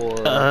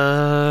 Or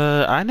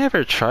I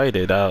never tried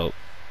it out.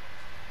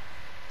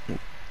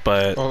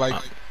 But or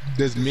like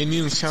does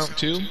minions count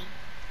too?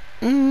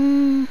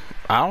 I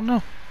don't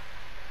know.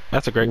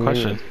 That's a great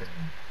question.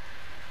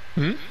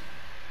 Hmm?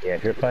 Yeah,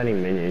 if you're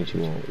fighting minions,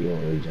 you won't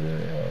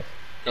regenerate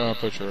health.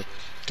 For sure.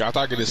 I thought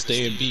I could just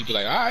stay and be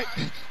like, alright.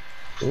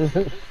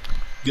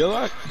 Good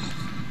luck.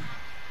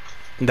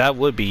 That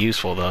would be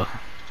useful though.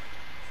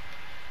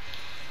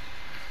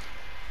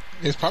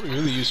 It's probably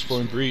really useful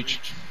in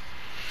Breach.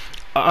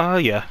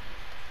 Yeah.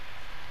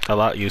 A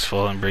lot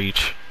useful in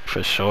Breach,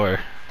 for sure.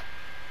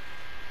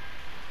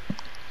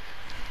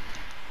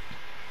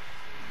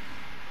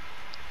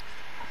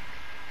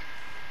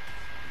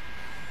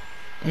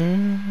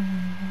 Order!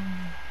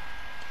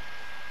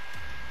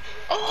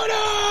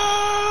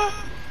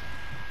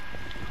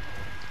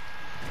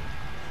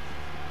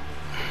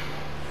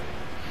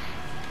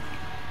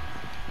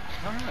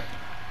 Alright.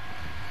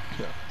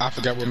 I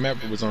forgot what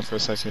map it was on for a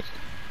second.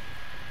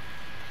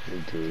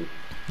 Me too.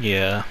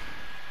 Yeah.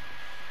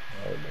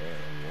 Oh damn,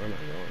 where am I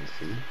going?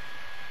 See?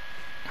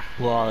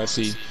 Well, let's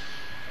see. For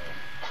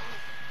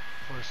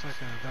a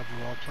second, I thought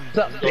we were all playing. What's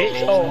up,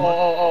 bitch?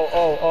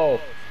 Oh.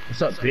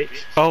 What's up,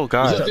 bitch? Oh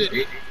God. What's up,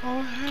 bitch?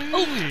 Oh,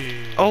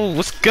 hey. Oh,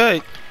 what's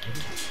good?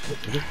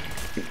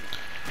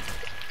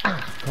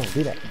 Come on,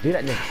 do that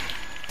nigga.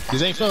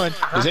 This ain't fun.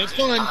 This ain't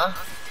fun.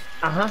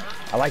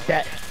 I like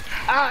that.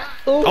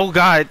 Ooh. Oh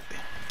God.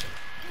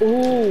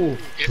 Ooh.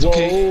 It's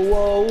okay.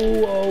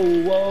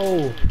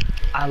 Whoa.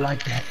 I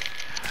like that.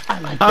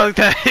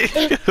 Okay.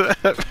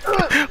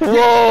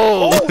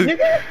 Whoa. Oh,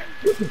 nigga.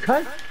 You can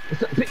cut.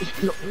 What's up,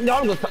 bitch? No,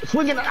 I'm gonna start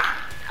swinging. I'm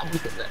gonna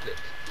get that bitch.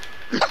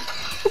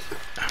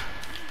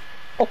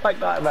 Oh my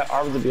God, my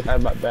arms are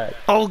behind my back.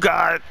 Oh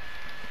God.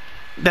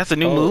 That's a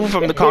new move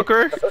from the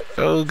Conqueror?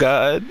 Oh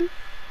God.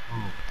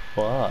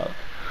 Fuck.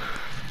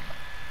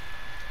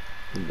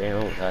 Damn, I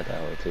almost had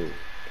that one too.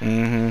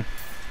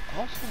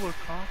 Also with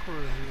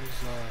Conqueror,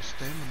 his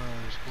stamina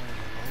is going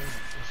low.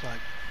 It's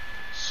like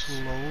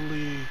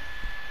slowly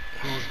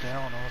goes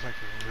down. I was like,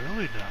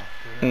 really now?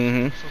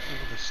 Something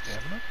with his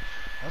stamina?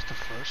 That's the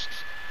first.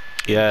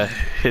 Yeah,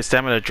 his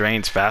stamina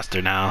drains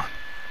faster now.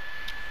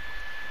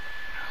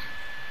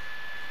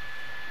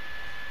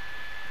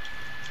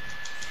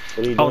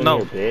 What are you doing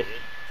no. here, bitch?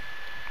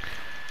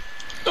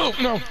 Oh,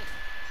 no.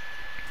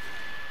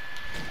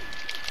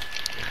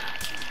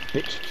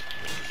 Bitch.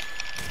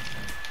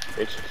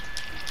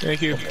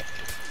 Thank you.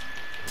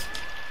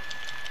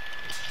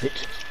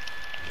 Bitch.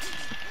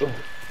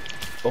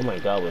 Oh my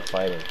God, we're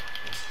fighting.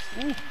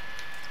 Ooh.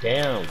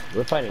 Damn,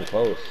 we're fighting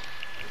close.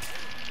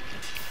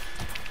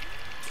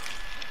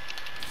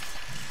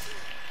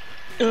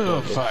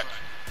 Oh, fuck.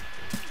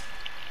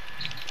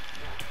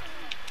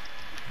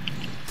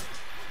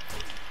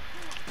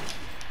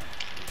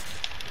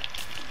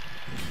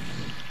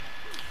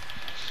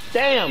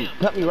 Damn,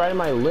 cut me right in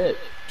my lip.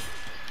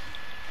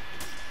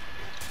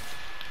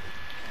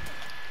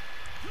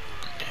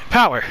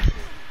 Power.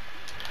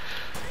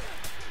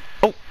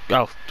 Oh,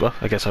 well,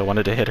 I guess I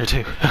wanted to hit her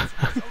too.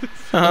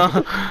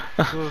 So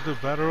to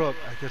batter up,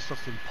 I guess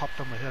something popped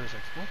on my head. I was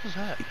like, what was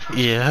that?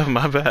 Yeah,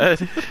 my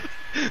bad.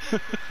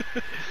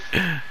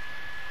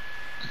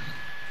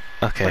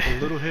 Okay. Like a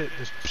little hit,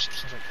 just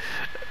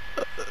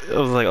I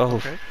was like, I was like, oh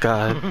okay.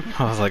 God.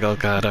 I was like, oh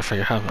God, I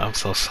figured I'm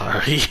so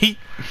sorry.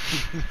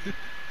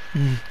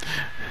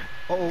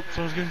 oh,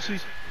 someone's getting C.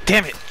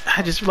 Damn it,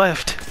 I just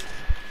left.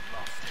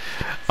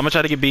 I'm gonna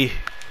try to get B.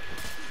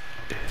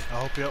 I'll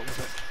help you out with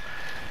it.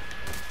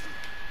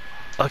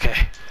 Okay.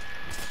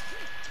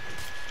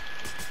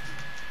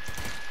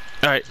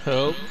 Alright.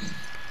 Oh.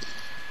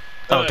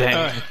 Oh,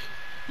 dang.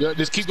 Yeah,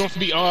 just keep going for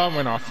B. Oh, I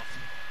went off.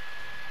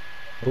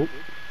 Oh.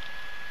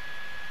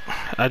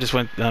 I just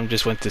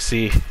went to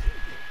C.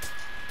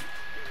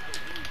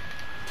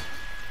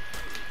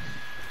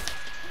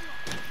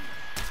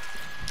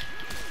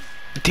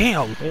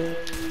 Damn.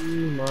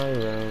 In my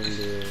round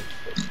is...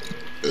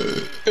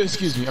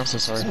 Excuse me, I'm so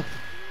sorry.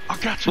 I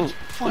got you.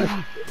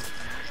 Fire.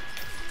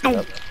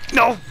 No.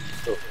 No.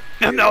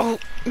 No.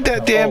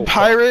 That damn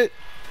pirate.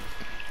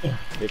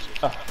 Bitch.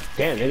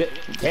 Damn, nigga.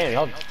 Damn,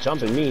 y'all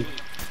jumping me.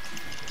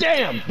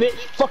 Damn, bitch.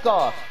 Fuck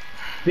off.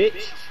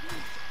 Bitch.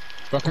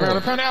 Fuck around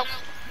and find out.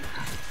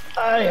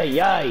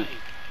 Ay.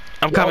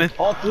 I'm coming.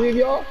 All three of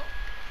y'all?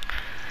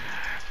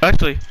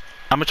 Actually,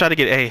 I'm gonna try to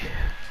get A.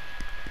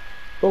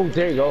 Oh,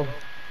 there you go.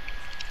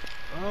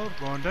 Oh,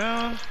 going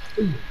down.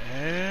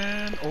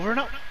 And over and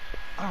up.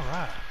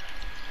 Alright.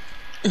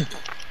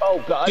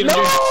 Oh, God. Get him,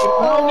 No! Jay.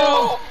 Oh,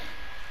 no!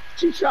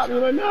 She shot me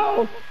in my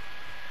mouth.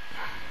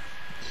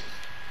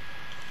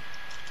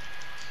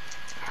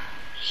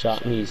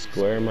 Shot me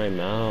square in my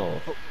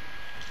mouth.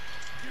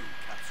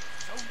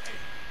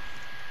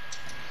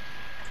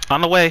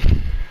 On the way.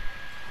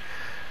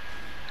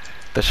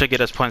 That should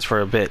get us points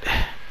for a bit.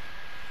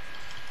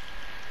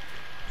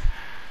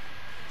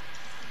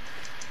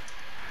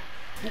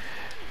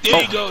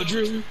 There you go,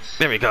 Drew.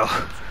 There we go.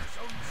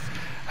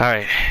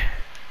 Alright.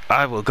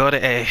 I will go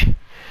to A.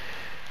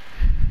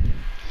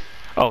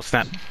 Oh,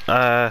 snap.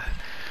 Well,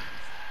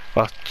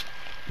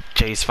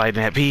 Jay's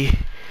fighting at B.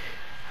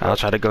 I'll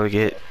try to go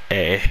get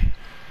A.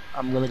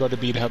 I'm gonna go to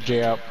B to help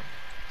Jay out.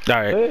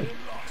 Alright. Hey.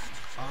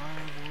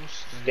 I will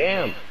stay.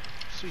 Damn.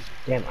 C.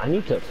 Damn, I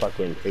need to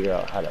fucking figure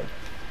out how to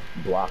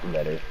block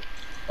better.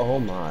 Oh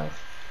my.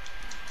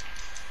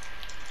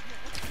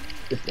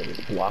 This nigga's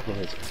blocking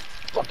his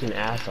fucking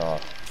ass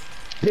off.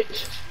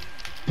 Bitch!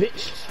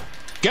 Bitch!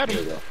 Got There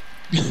him.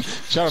 we go.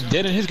 Shot him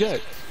dead in his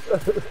gut.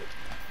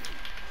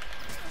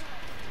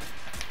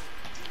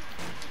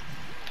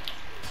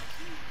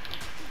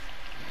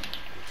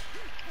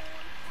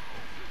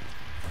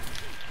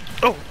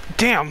 Oh,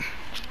 damn.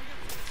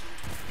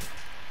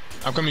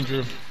 I'm coming,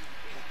 Drew.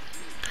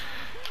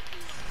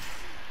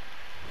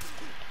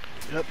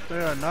 Yep,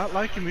 they are not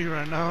liking me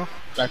right now.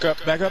 Back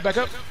up, back up, back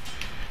up.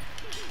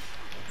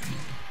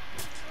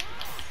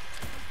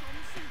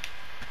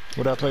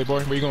 What up,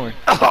 Playboy? Where you going?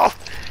 Oh,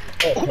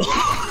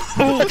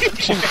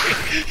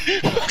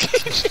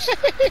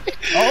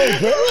 Oh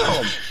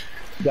damn!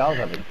 Yeah, I was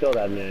about to kill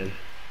that man.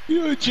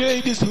 Yo,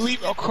 Jay just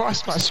leap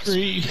across my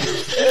screen.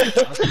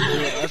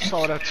 I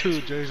saw that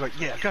too. Jay's like,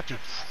 yeah, I got you.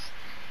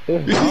 He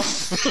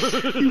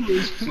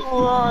was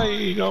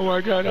flying. Oh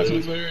my god, that's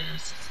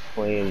hilarious.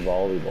 Playing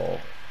volleyball.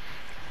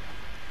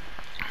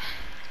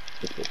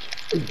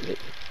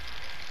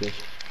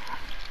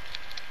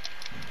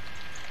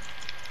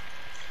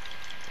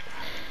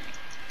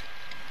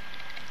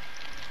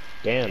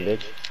 Damn,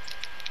 bitch.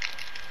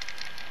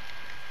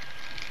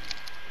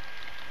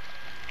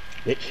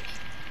 Bitch.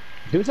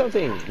 Do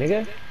something,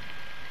 nigga.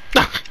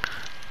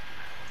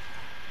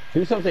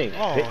 Do something.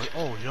 Oh, Bitch.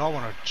 oh, y'all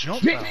want to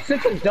jump now? Bitch,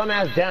 sit your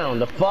dumbass down.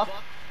 The fuck?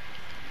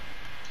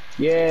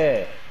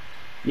 Yeah.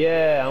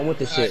 Yeah, I'm with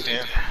the shit.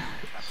 Damn.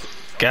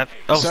 got.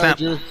 Oh Sorry, snap!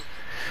 Drew.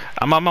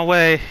 I'm on my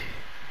way.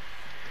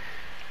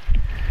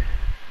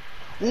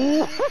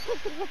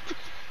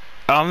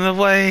 On the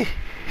way.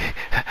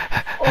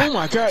 Oh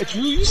my god,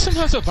 Drew, you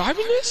somehow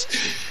surviving this?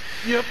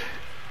 Yep.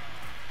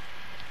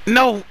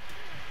 No.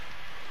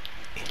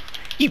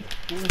 You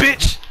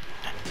bitch.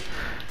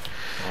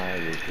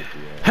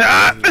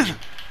 Ah,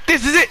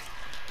 this is it.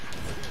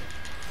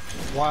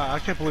 Wow, I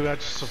can't believe I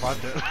just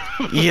survived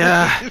it.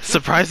 Yeah,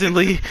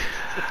 surprisingly,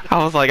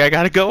 I was like, I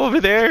gotta go over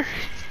there.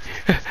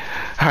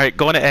 All right,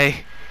 going to A.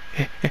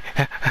 And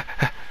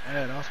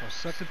that was my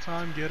second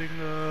time getting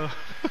a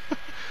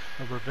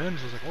revenge.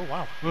 I was like, oh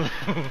wow.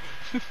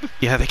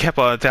 Yeah, they kept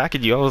on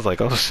attacking you. I was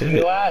like, oh Bring shit.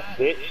 your ass,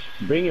 bitch.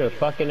 Bring your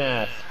fucking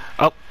ass.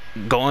 Oh,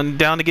 going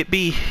down to get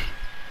B.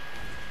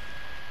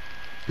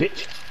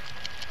 Bitch.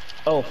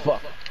 Oh,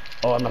 fuck.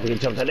 Oh, I'm not gonna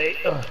jump today.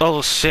 Ugh.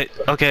 Oh shit.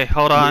 Okay,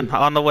 hold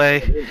on the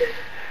way.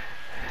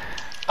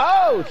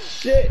 Oh,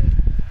 shit.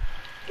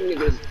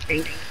 Niggas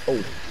ain't. Oh,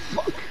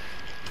 fuck.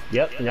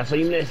 Yep, and that's how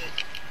you miss.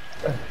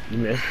 You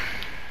missed.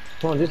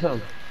 Come on, do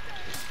something.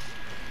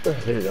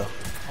 There you go.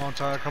 On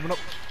time, coming up.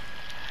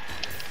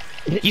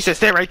 You said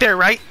stay right there,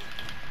 right?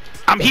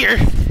 I'm here.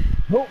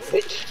 Oh,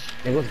 bitch.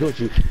 Hey, let's go with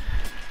you.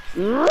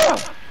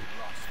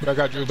 Back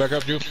up, Drew, back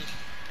up, Drew.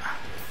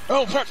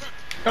 Oh, fuck.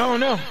 Oh,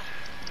 no.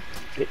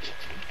 Bitch.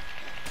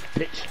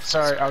 Bitch.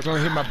 Sorry, I was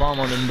gonna hit my bomb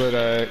on him, but,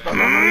 Good.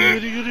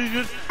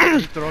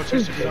 Throw it,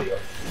 chase it,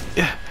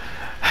 Yeah.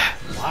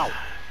 Wow.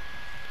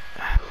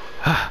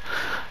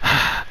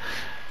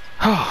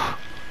 Oh,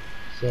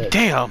 Shit.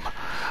 damn.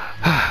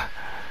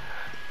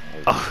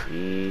 Oh,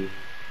 I'm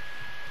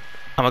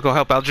gonna go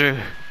help out Drew.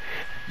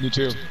 me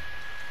too.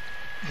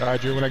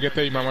 Alright, Drew, when I get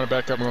there, you might want to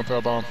back up. I'm gonna throw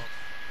a bomb.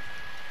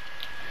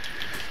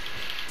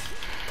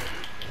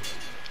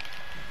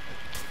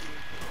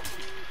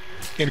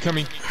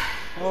 Incoming.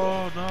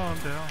 Oh no, I'm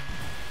down.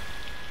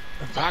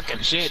 Fucking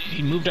shit,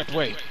 he moved out the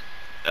way.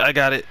 I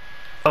got it.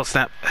 Oh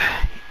snap.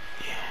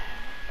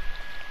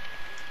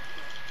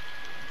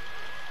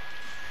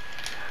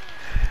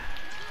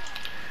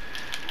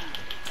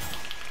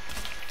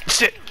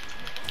 Shit.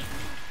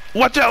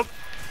 Watch out.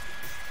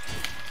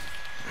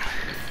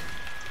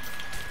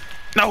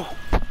 No.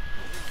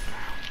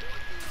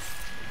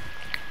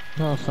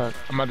 Oh, fuck.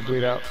 I'm about to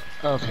bleed out.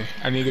 Okay,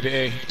 I need to get an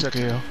A. Took a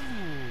hill. Ooh,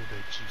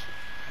 they just,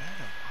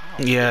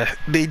 wow. Yeah,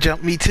 they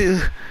jumped me too.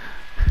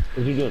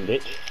 What you doing,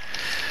 bitch?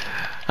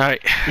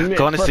 Alright, You missed.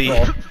 going to First see. of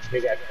all,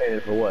 big ass fan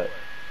for what?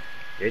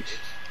 Bitch.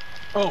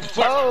 Oh,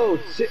 fuck. Oh,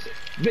 shit.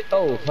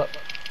 Oh, fuck.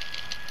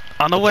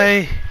 On the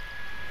way.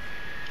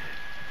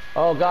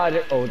 Oh,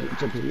 God. Oh,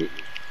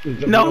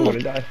 No. I'm gonna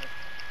die.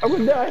 I'm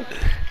gonna die.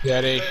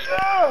 That A.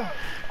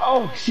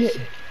 Oh, shit.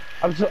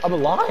 I'm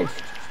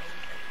alive.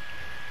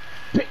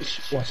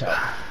 Bitch, watch out.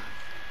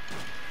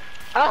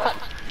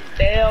 Ah!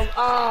 Damn,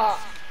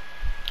 ah!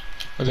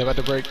 Was I about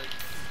to break?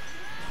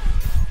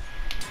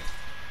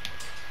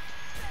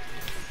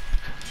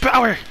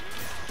 Power.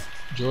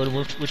 Jordan,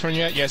 which one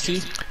you at? Yeah,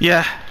 see?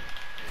 Yeah.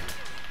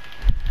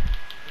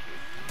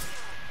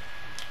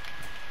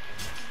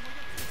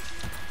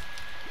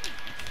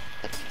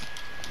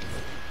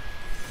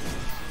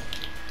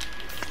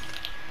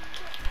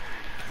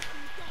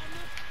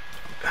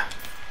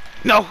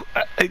 No,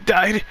 I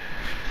died.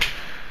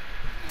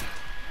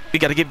 We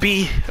gotta get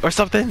B or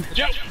something.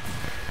 Jump!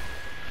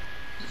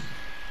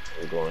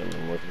 I'm going,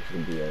 I'm looking for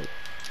the B.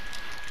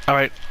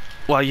 Alright,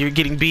 while you're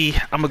getting B,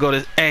 I'm gonna go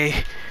to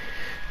A.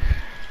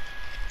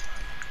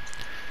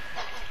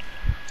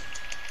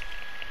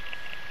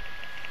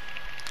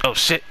 Oh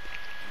shit.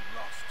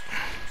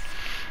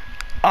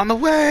 On the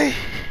way.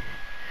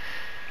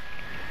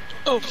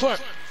 Oh, fuck.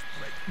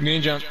 You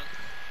didn't jump.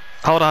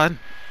 Hold on.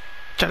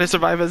 Try to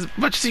survive as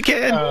much as you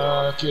can.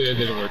 Okay, that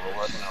didn't work. We're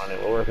working on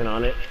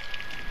it.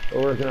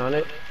 We're working on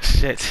it.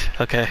 Shit.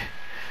 Okay.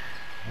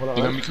 Hold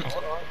You on. got me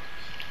Hold on.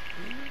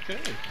 Okay.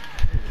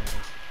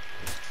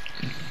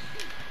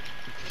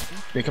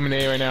 They coming to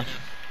A right now.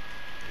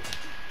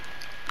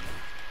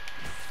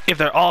 If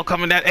they're all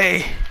coming at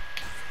A.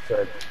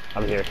 Good.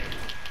 I'm here.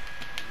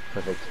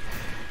 Perfect.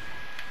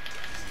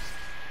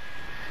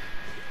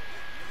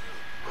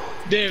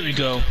 There we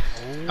go.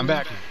 Oh, I'm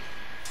back.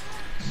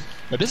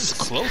 But this is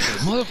closer,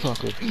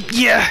 motherfucker.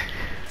 Yeah.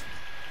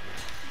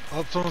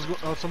 Oh,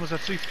 someone's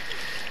at sea.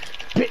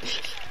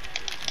 Bitch!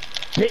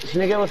 Bitch,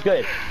 nigga, what's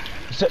good?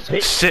 What's up,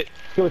 bitch? Shit.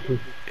 Go with me.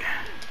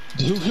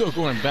 Dude, we are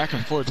going back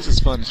and forth. This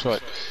is fun as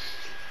fuck.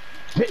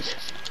 Bitch!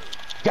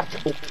 Gotcha.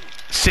 Oh.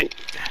 Shit.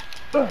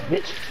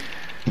 Bitch!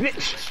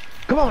 Bitch!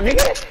 Come on,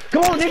 nigga!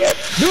 Come on,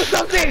 nigga! Do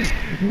something!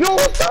 Do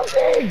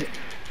something!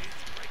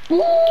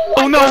 Ooh,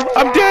 Oh no,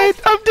 I'm dead.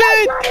 I'm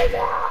dead.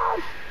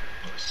 Oh,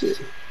 shit.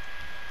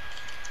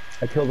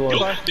 I killed one.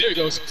 Yo, there he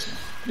goes.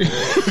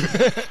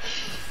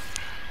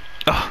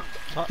 Oh,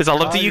 it's all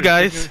up to you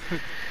guys.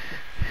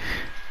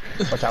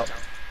 Watch out.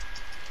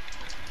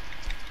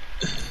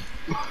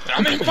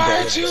 I'm in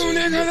fire too,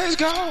 nigga. Let's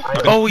go.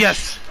 Oh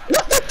yes.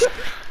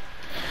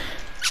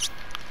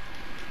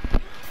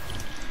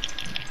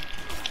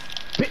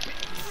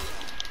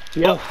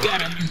 Yep.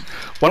 Got him.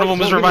 One of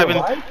them is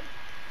reviving.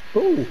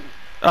 Ooh.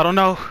 I don't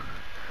know.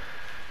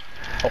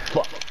 Oh,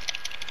 fuck.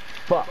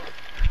 Fuck.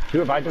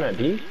 You revived him at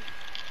B?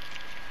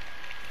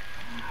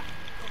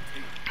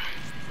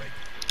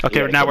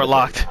 Okay, now we're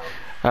locked.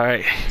 All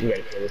right. You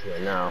gotta kill this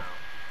man now.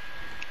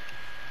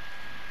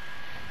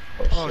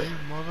 Oh, shit. you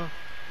mother.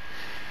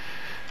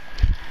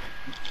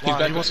 He's Wow,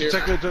 back he wants up to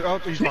here. take the. Oh,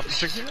 he's about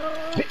to take it.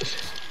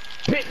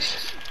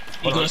 Bitch!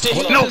 He's gonna stay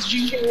Hold here. on.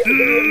 SG.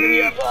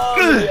 Giddy up,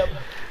 giddy up.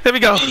 There we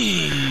go.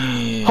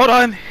 Hold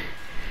on.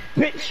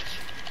 Bitch!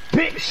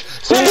 Bitch!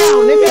 Sit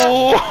down, nigga!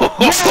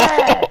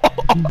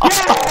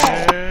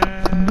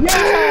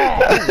 Yeah!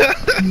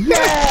 Yeah!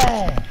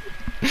 Yeah!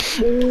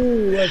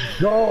 Ooh, let's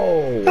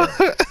go!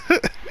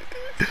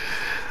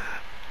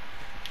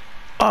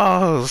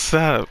 Oh,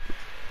 snap.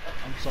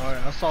 I'm sorry,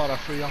 I saw that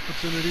free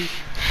opportunity.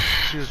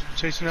 She was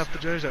chasing after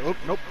Jerry. Like, oh,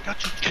 nope,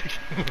 got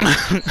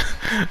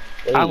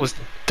you. I was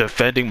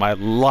defending my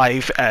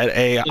life at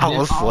A. I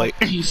was like,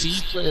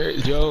 PC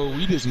players. Yo,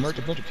 we just murked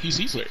a bunch of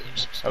PC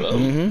players.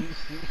 Hello.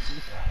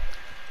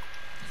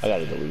 I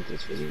gotta delete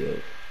this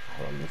video.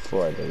 Hold on,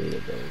 before I delete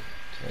it though,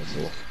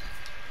 cancel.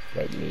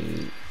 Let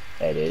me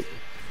edit,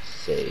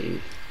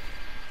 save.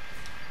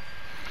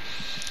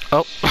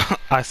 oh,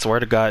 I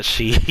swear to God,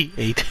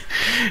 she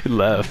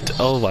left.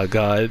 Oh my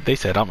God. They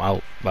said I'm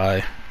out.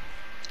 Bye.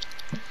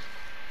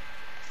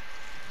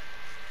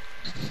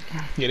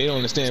 Yeah, they don't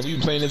understand. We've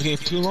been playing this game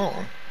for too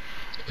long.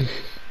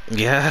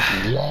 Yeah.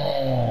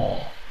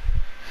 Yeah!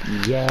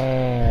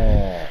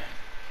 Yeah!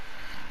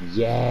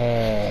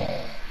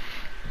 Yeah!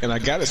 And I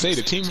gotta say,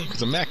 the teamwork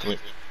is immaculate.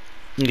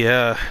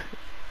 Yeah.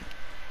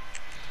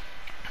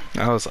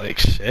 I was like,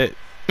 shit.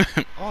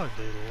 Oh,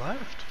 they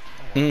left.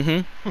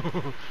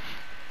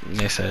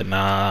 They said,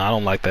 nah, I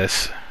don't like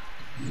this.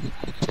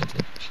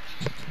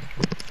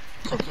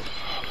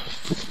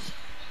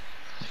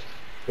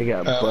 They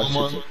got one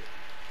more, busted.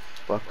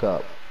 Fuck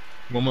up.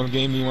 one more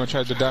game. You want to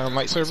try the down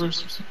light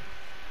servers?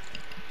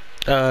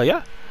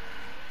 Yeah.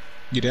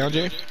 You down,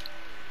 Jay?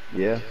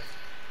 Yeah.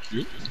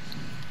 You?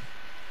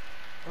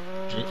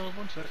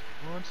 One sec.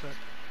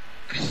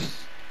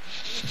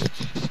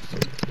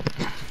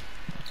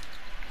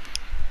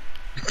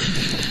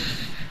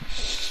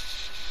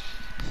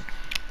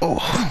 Oh.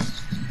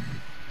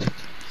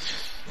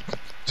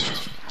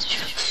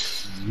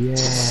 Yeah.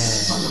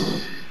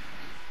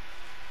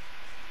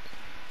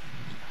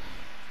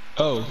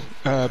 Oh,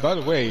 by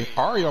the way,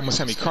 Ari almost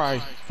had me cry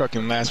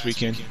fucking last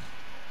weekend.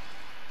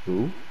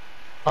 Who?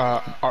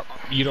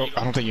 You don't.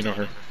 I don't think you know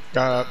her.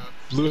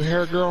 Blue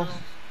hair girl.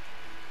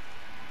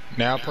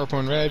 Now purple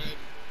and red.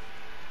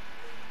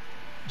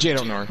 Jay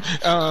don't know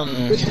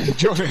her.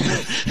 Jordan.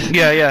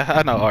 Yeah,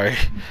 I know Ari.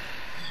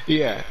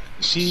 Yeah,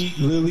 she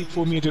literally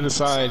pulled me to the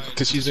side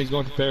because she's been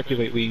going to therapy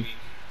lately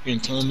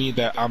and told me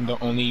that I'm the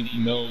only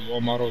male role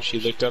model she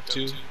looked up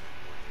to.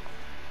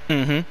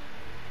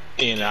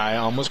 And I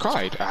almost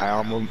cried.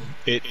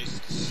 It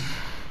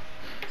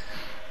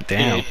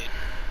Damn. It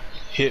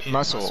hit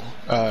my soul.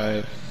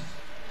 I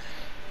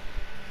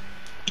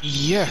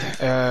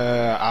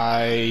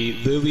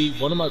literally,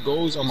 one of my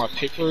goals on my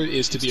paper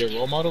is to be a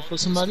role model for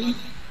somebody.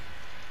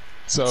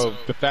 So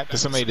the fact that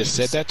somebody just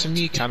said that to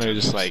me kind of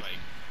just like,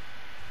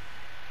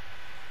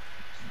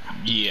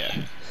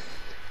 yeah.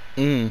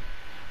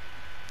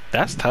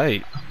 That's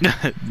tight.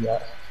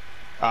 Yeah.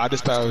 I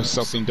just thought it was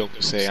something dope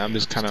to say. I'm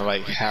just kind of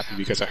like happy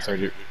because I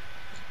heard it.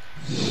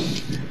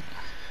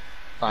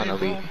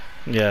 Finally.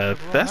 Yeah,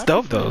 that's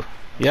dope though.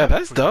 Yeah,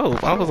 that's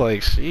dope. I was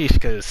like, sheesh,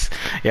 because,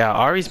 yeah,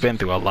 Ari's been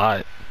through a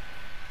lot.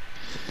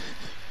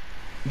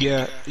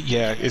 Yeah.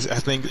 I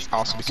think it's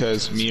also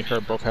because me and her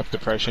both have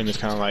depression. It's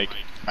kind of like,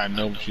 I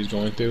know what she's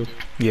going through.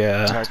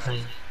 Yeah. Type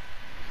thing.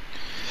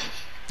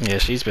 Yeah,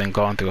 she's been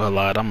going through a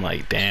lot. I'm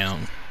like,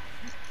 damn.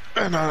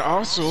 And I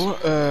also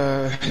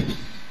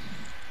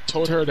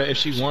told her that if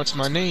she wants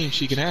my name,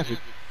 she can have it.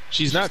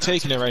 She's not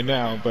taking it right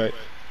now, but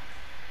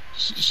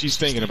she's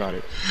thinking about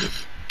it.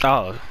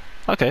 Oh,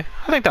 okay.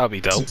 I think that would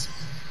be dope.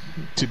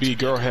 To be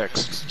Girl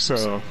Hex.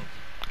 So.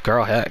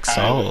 Girl Hex.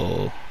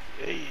 Oh.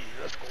 Hey,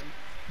 let's go.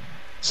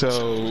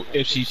 So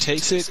if she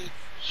takes it,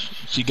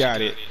 she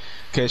got it.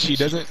 Cause she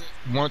doesn't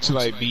want to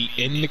like be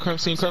in the crump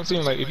scene.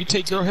 Like if you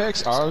take girl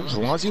hex, as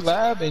long as you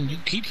lab and you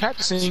keep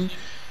practicing,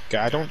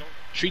 I don't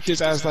treat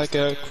this as like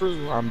a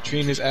crew. I'm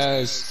treating this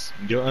as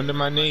you're under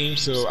my name,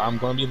 so I'm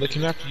gonna be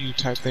looking after you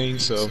type thing.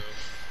 So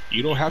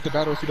you don't have to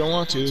battle if you don't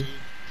want to.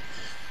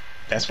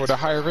 That's for the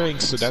higher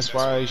ranks, so that's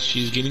why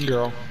she's getting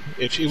girl.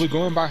 If she was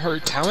going by her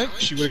talent,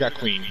 she would have got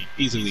queen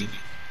easily.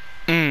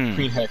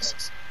 Queen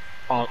hex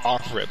on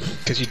off rip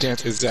because she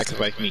dances exactly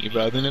like me.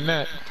 But other than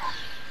that,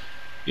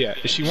 yeah,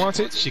 if she wants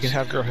it, she can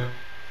have girl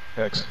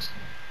hex.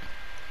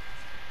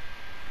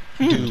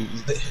 Dude,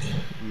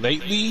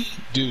 lately,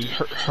 dude,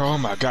 oh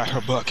my god,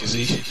 her buck is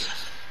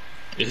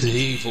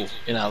evil,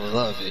 and I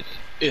love it.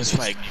 It's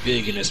like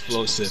big and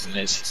explosive, and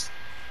it's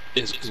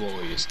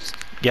glorious.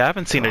 Yeah, I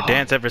haven't seen her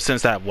dance ever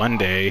since that one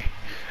day.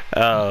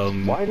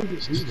 Why did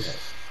you do that?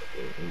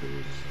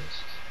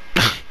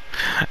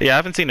 Yeah, I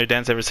haven't seen her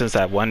dance ever since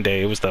that one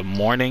day. It was the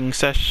morning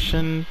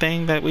session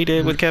thing that we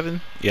did with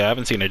Kevin. Yeah, I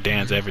haven't seen her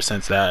dance ever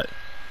since that.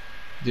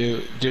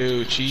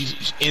 Dude,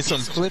 she's in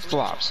some flip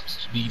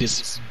flops. Be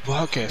this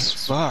buck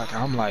as fuck.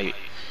 I'm like,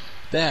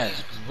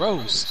 that's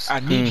gross. I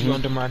need you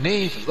under my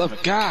name for the love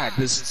of God.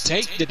 Just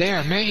take the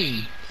damn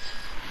name.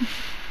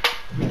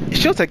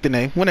 She'll take the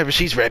name whenever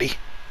she's ready.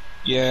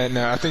 Yeah,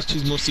 no, I think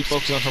she's mostly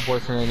focused on her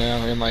boyfriend now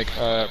and like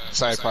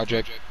side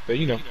project. But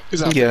you know,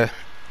 it's out there.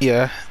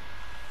 Yeah.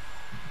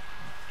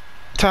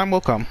 Time will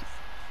come.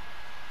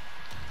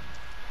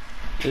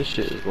 This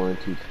shit is going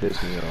to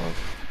piss me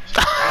off.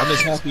 I'm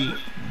just happy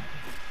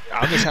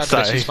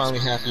that she's finally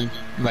happy.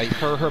 Like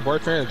her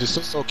boyfriend are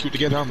just so cute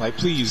together. I'm like,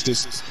 please,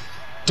 just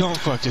don't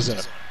fuck this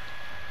up.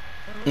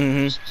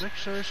 Make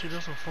sure she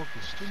doesn't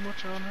focus too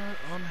much on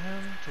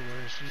him, to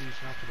where she's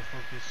not gonna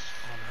focus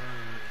on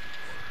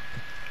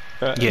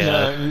her.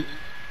 Yeah.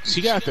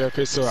 She got a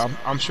therapist, so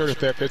I'm sure the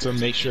therapist will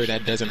make sure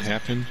that doesn't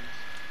happen.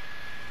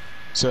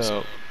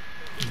 So,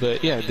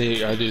 but yeah,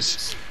 they are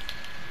just.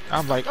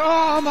 I'm like,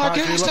 oh my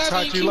god,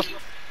 stop being cute.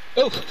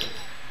 Oh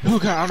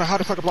god, I don't know how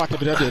the fuck I blocked it,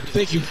 but I did.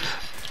 Thank you.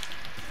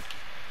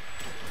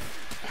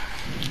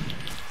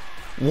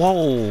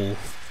 Whoa.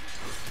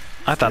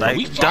 I thought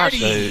I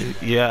dodged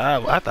that.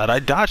 Yeah, I thought I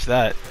dodged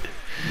that.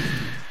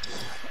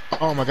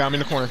 Oh my god, I'm in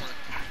the corner.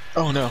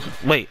 Oh no.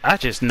 Wait, I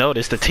just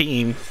noticed the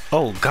team.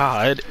 Oh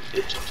god.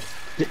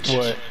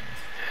 What?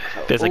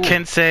 There's a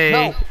Kensei.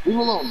 No, leave him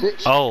alone,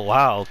 bitch. Oh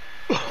wow.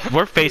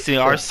 We're facing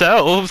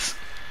ourselves.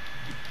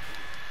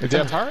 Is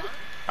that a pirate?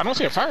 I don't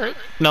see a pirate.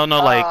 No,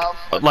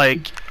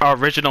 like our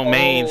original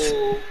mains.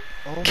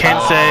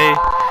 Kensei.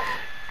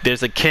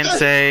 There's a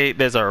Kensei,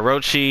 there's a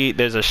Orochi,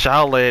 there's a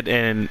Shaolin,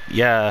 and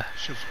yeah.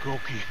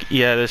 Shigoki.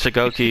 Yeah, there's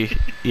Shigoki.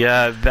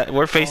 Yeah,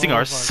 we're facing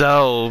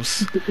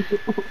ourselves.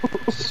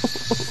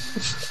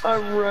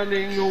 I'm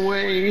running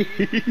away.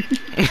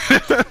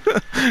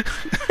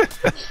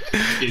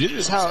 Is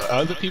this how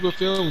other people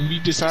feel when we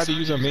decide to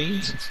use our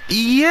mains?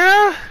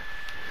 Yeah.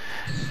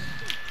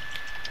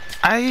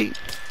 I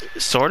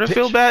sort of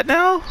feel bad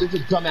now. Get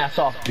your dumbass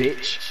off,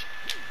 bitch.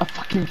 I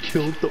fucking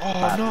killed the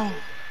no.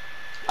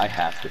 I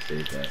have to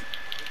save that.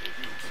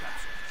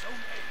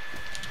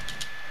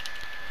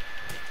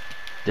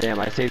 Damn,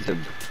 I saved the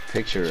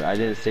picture. I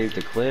didn't save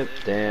the clip.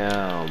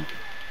 Damn.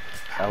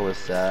 That was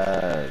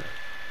sad.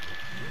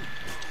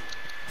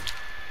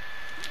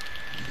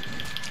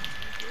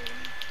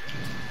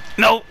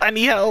 No, I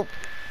need help.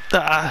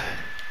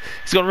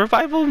 He's gonna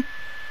revive him.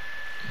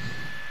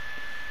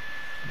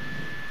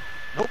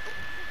 Nope.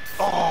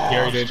 Oh,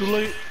 it's too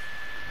late.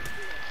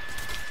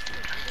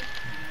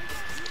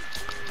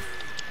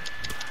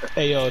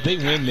 Hey yo, if they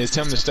win this,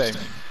 tell them to stay.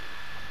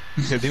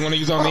 If they want to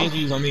use our mains,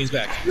 use our mains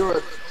back. You're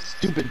a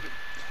stupid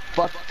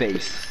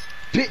fuckface.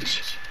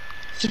 Bitch!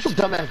 Sit your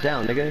dumb ass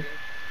down, nigga.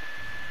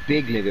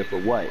 Big nigga for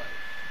what?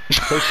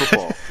 Play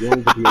football. You don't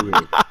need to be in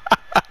here.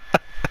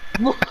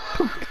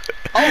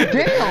 Oh,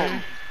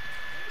 damn!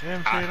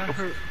 Damn, Jay, that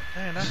hurt.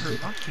 Man, that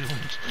hurt my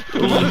feelings.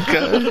 Oh my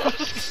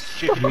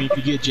god. You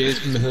could get Jays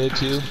from the hood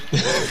too.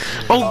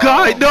 Oh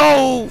god,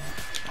 no!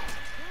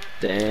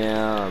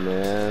 Damn,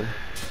 man.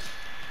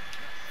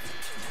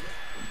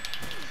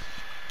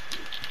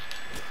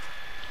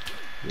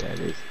 Yeah,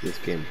 this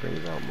game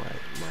brings out my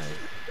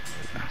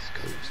East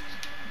Coast.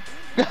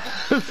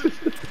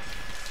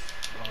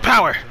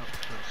 Power!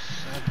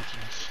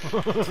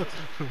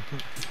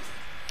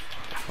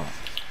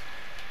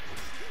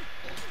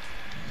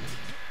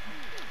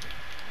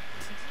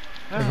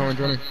 Hey,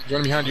 hold on,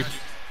 join behind you.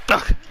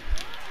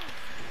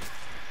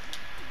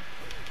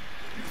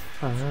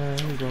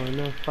 I'm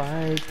gonna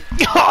fight.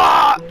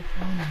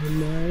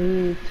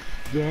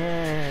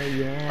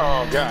 Yeah.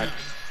 Oh god.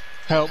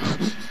 Help.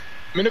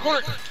 I'm in the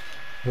corner.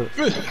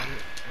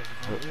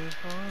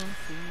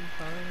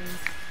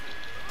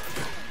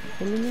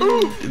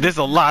 There's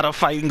a lot of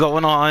fighting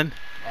going on.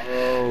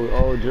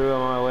 Oh, Drew,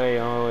 on my way.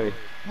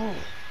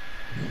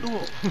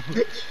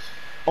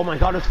 Oh my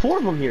god, there's 4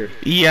 of them here.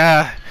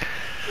 Yeah.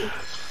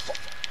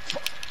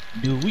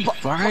 Dude, we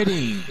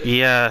fighting.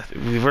 Yeah,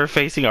 we were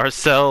facing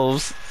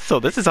ourselves. So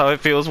this is how it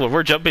feels when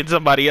we're jumping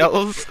somebody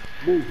else.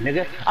 Move,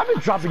 nigga. I've been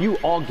dropping you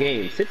all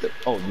game. Sit the.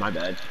 Oh, my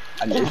bad.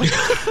 I missed.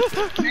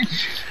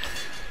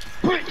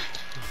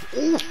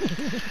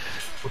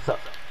 What's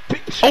up?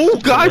 Bitch. Oh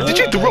God, did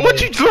you throw?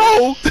 What'd you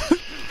throw?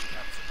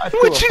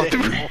 What'd you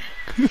throw?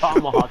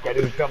 Tomahawk at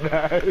his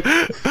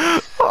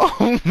dumbass.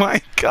 Oh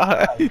my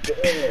God.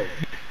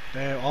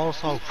 Man,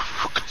 also.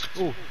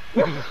 Ooh.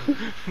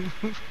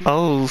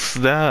 Oh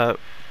snap.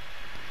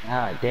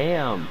 God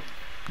damn.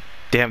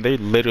 Damn, they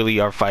literally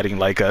are fighting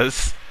like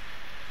us.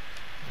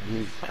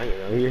 I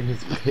know, you're in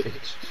this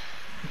bitch.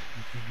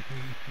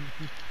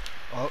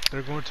 Oh,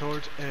 they're going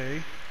towards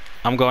A.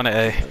 I'm going to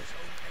A.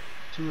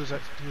 Two is at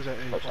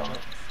A. Watch out.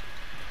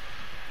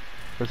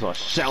 First of all,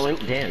 shelling.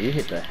 Damn, you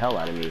hit the hell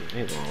out of me. I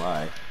ain't gonna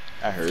lie.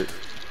 That hurt.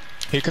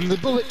 Here comes the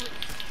bullet.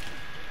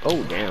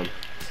 Oh, damn.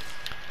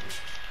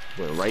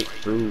 Went right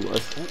through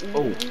us.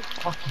 Oh,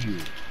 fuck you.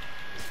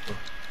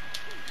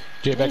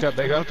 Jay, back up,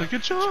 back up. Take a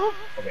jump.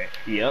 Okay.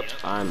 Yep,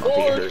 I'm about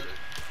to get hurt.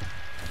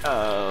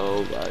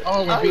 Oh, God.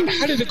 Oh, how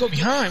did it go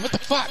behind? What the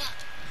fuck?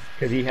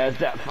 Because he has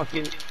that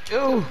fucking.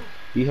 Oh!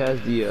 He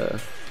has the,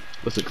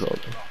 what's it called?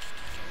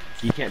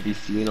 He can't be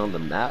seen on the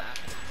map,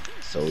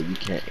 so you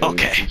can't aim.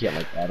 Okay. You can't,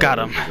 like, that Got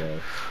him.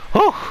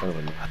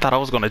 Oh, I thought I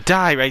was gonna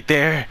die right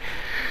there.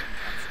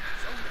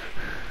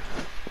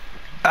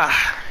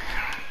 Ah.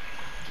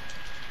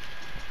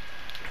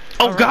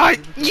 Oh God,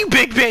 you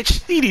big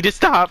bitch! You need to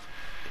stop.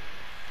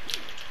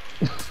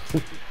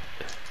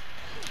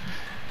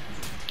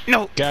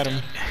 No. Got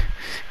him.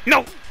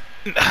 No.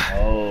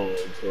 Oh,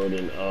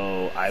 Jordan.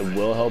 Oh, I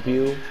will help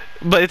you.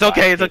 But it's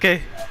okay. It's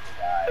okay.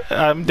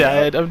 I'm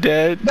dead. I'm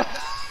dead.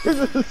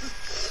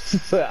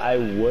 I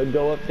would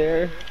go up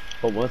there,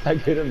 but once I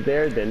get up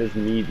there, then it's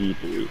me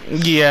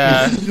v3.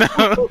 Yeah. No.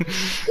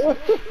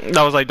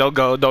 I was like, don't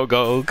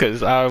go,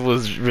 because I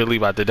was really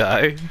about to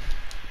die,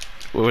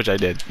 which I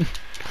did.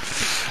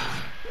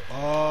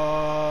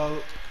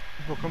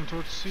 We'll come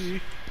towards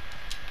C.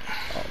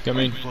 Come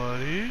in.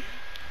 Buddy.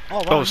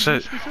 Oh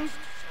shit.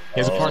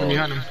 There's a partner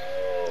behind him.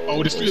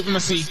 Oh, there's three of them I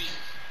see.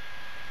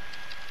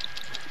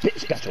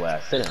 Bitch, got your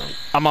ass. Sit down.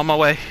 I'm on my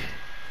way.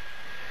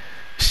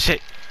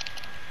 Shit.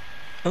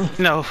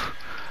 No.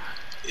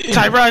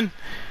 Ty, run.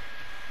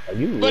 Are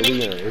you really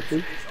gonna hurt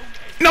me?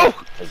 No.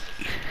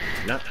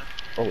 Not.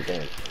 Oh,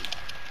 damn.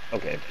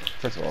 Okay,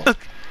 first of all.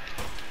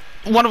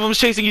 One of them's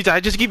chasing you, Ty.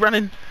 Just keep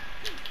running.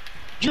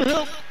 Your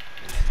help.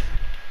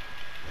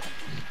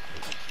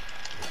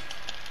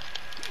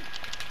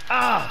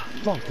 Ah!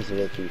 Fuck, this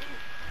is Ochi.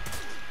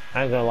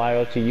 I ain't gonna lie,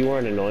 Ochi, you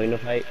weren't annoying to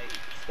fight,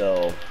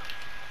 so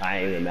I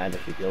ain't even mad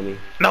that you killed me.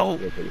 No.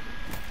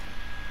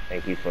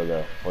 Thank you for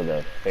the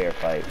fair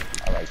fight.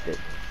 I liked it.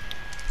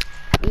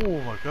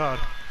 Oh my God.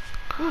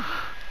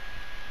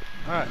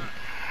 Alright.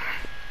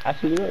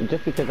 Actually, you know what?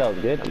 Just because that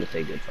was good, I'm gonna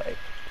say good fight.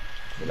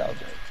 So that was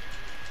good.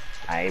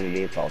 I ain't even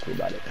being salty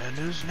about it. And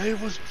his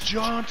name was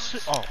Johnson.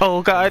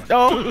 Oh God,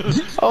 no.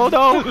 Oh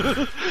no.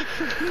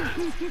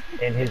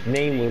 And his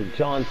name was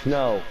Jon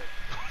Snow.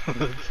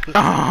 I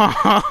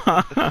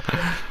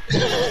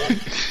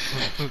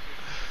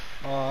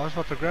was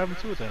about to grab him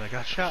too then. I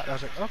got shot. I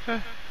was like,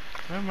 okay.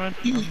 Never mind.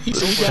 You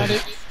got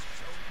it.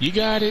 You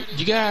got it.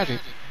 You got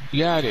it.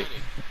 You got it.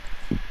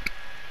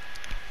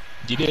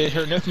 You didn't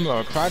hurt nothing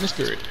but pride and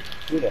spirit.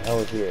 Who the hell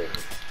is here?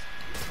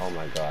 Oh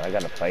my God, I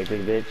gotta fight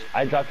this bitch.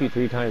 I dropped you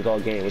 3 times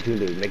all game. What you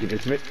gonna do? Make it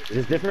different? Is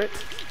this different?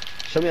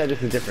 Show me that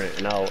this is different,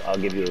 and I'll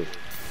give you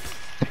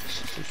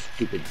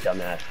stupid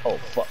dumbass. Oh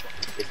fuck,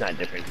 it's not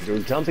different. You're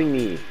jumping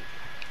me.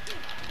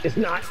 It's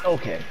not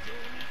okay.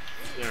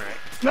 All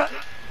right.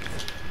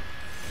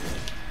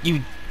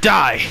 You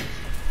die.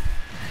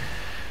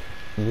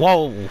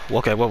 Whoa.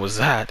 Okay, what was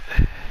that?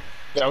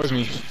 That was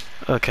me.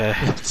 Okay.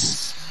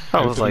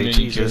 I was like,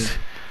 Jesus.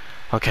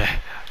 Okay,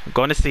 I'm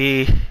going to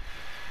see.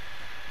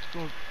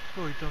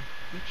 Go, you dumb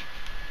bitch.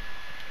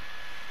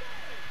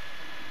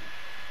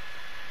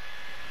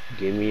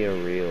 Give me a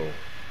reel.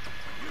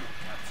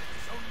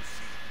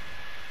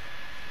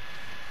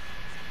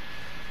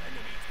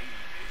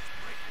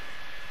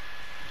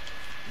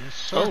 Yes,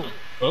 sir. Oh,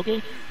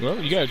 okay. Well,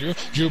 you got Drew.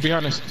 Drew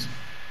behind us.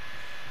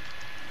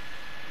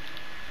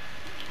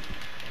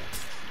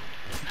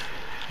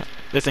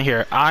 Listen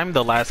here, I'm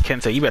the last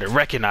Kensei. You better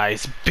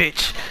recognize,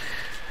 bitch.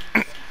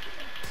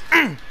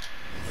 I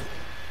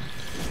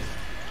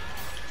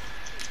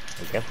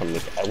guess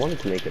I wanted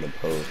to make it a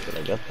post, but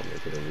I guess I'll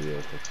make it a reel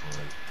for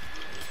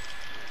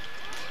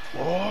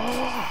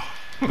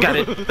fun. Got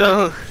it.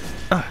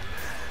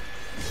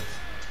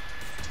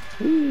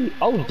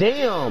 Oh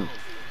damn!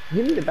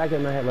 You need to back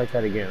in my head like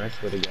that again. I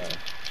swear to God.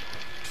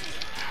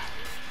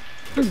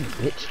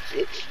 Bitch.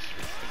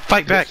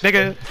 Fight back,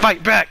 nigga.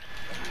 Fight back.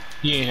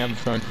 You ain't having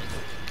fun.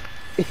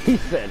 He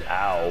said,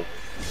 "Ow."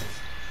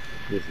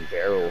 This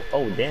barrel.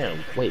 Oh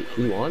damn! Wait,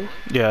 you on?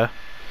 Yeah.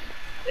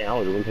 Yeah, I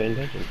wasn't even paying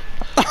attention.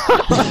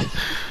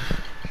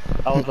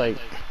 I was like,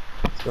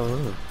 what's going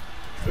on?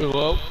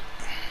 Well,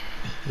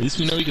 at least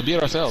we know we can beat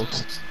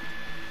ourselves.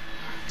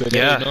 So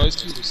Yeah. No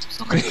excuse.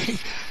 Okay.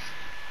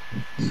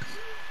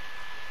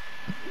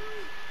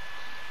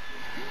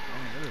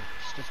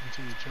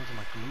 to each other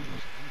like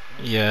lubers.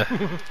 Yeah.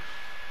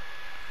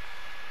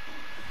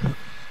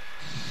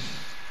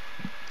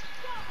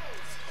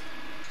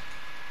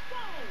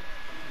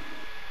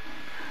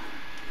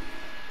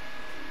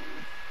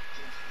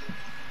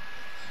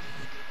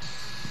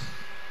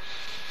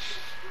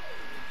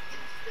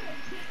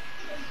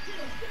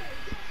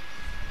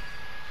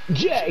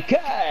 JK! At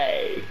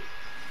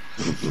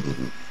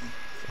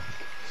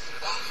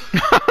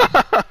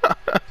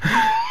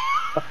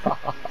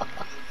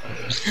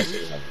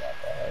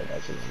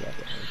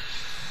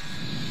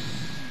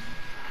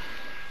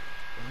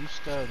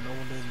least no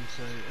one didn't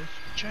say, it's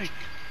Jake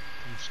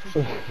from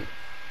Stupid. I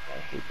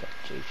hate that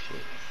Jake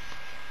shit.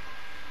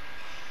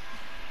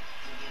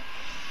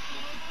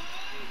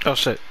 Oh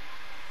shit.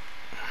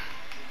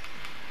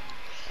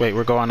 Wait,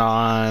 we're going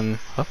on.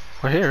 Oh,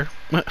 we're here.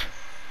 Oh,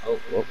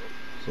 whoop.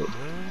 Where are you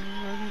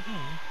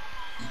going?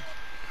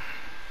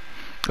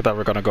 I thought we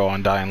were gonna go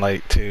on Dying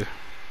Light too.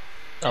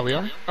 Oh, we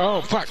are?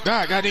 Oh, fuck.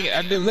 God dang it.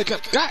 I didn't look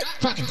up. God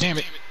fucking damn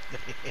it.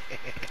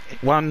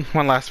 One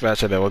last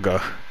match and then we'll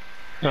go.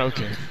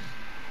 Okay.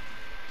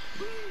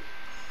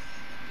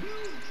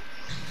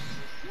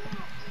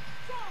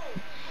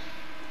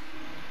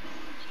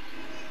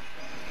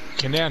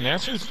 Can that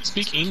announcer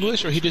speak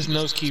English, or he just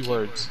knows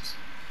keywords?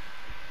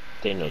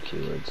 They know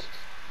keywords.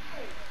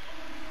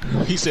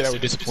 He said that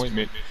with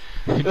disappointment.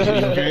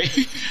 Okay.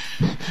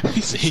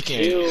 He said he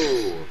can't.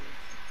 Ew.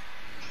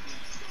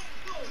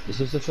 Is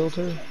this the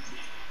filter?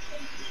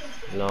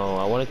 No,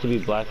 I want it to be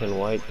black and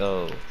white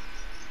though.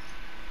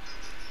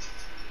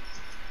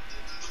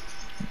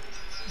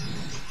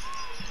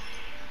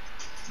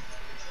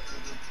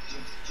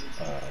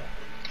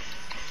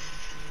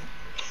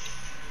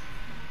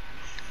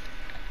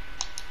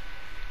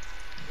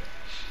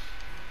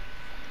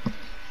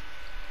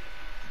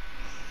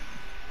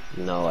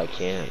 No, I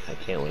can't. I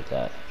can't with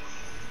that.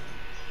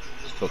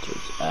 This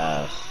filter's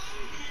ass.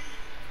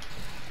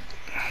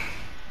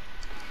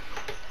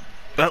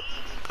 Oh,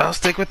 I'll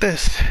stick with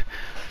this.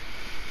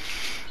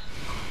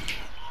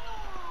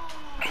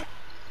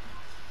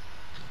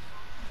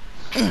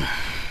 Yeah,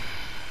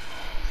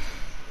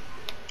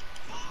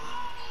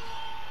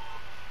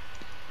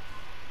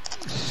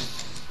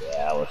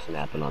 I was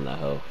snapping on that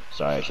hoe.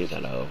 Sorry, she's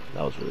not a hoe.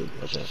 That was rude.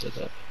 I shouldn't have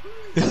said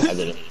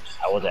that.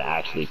 I wasn't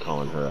actually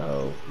calling her a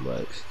hoe,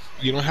 but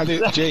You don't have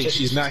to, Jay,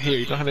 she's not here.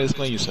 You don't have to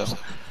explain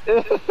yourself.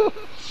 I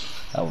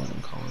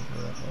wasn't calling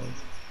her a hoe.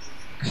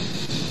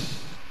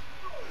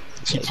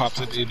 She pops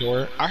at the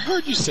door. I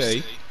heard you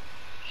say.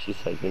 She's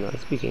like, you know, I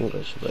speak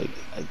English. Like,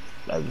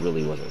 I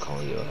really wasn't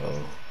calling you a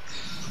hoe.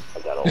 I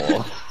got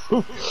all.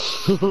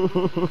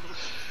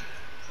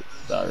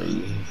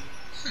 Sorry.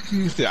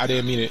 He said, I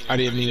didn't mean it. I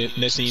didn't mean it.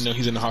 Next thing you know,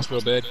 he's in the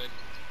hospital bed.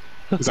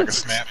 It's like a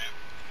snap.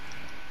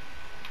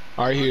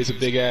 All I hear is a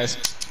big ass.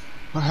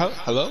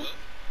 Hello?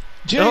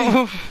 Jay,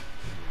 Oh.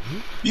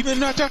 you've been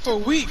knocked out for a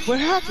week. What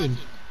happened?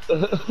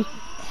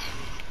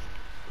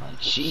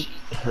 She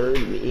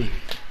heard me.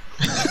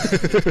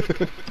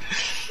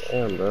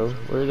 Damn, bro.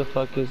 Where the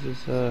fuck is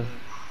this,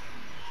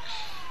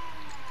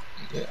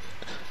 Yeah.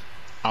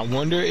 I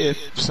wonder if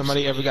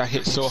somebody ever got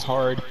hit so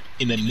hard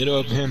in the middle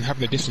of him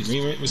having a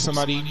disagreement with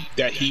somebody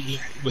that he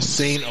was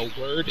saying a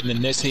word, and the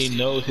next thing you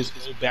know, his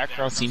whole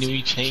background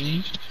scenery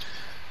changed,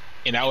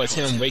 and that was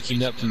him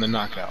waking up from the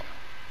knockout.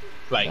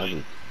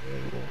 Like,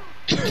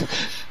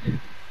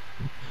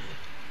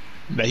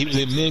 that he was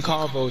in mid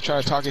convo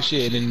trying to talk his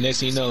shit, and then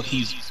next thing you know,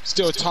 he's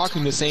still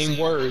talking the same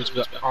words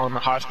but on the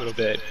hospital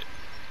bed.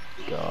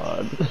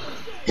 God.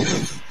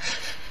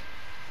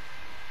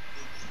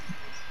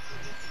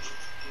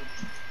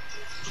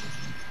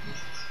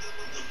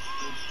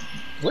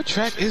 What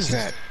track is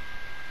that?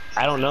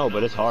 I don't know,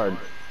 but it's hard.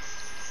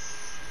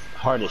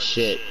 Hard as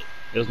shit.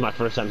 It was my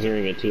first time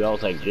hearing it too. I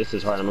was like, this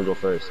is hard, I'm gonna go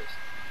first.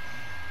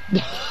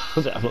 I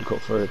was like, I'm gonna go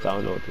first. I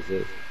don't know what this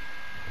is.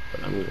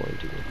 But I'm going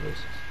to go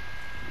first.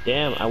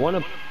 Damn, I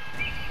wanna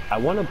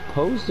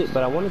post it,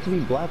 but I want it to be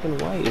black and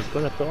white. It's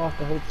gonna throw off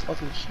the whole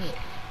fucking shit.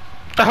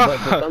 But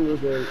for some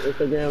reason,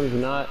 Instagram's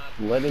not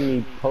letting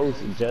me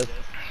post just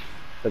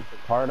the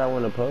part I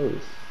want to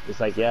post. It's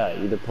like, yeah,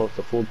 either post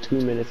a full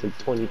 2 minutes and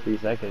 23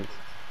 seconds,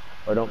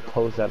 or don't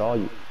post at all.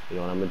 You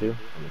know what I'm gonna do?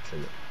 I'm gonna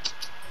trim it.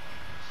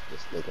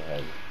 Just look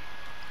ahead.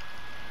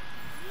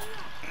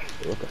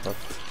 Hey, what the fuck?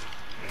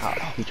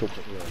 Ow, he choked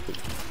me.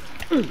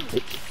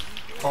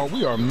 Oh,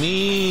 we are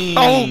mean.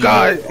 Oh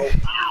god! Ow,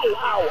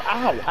 ow,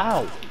 ow,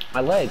 ow!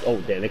 My leg. Oh,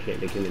 damn, they came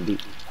in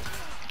deep.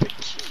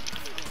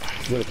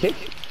 You wanna kick?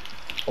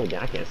 Oh,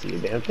 damn, I can't see a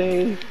damn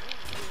thing.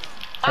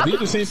 Are these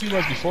the same people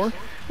as before?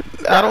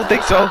 I don't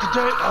think so.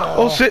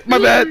 Oh shit, my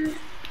bad.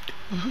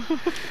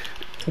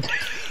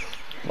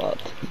 Fuck,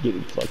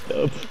 getting fucked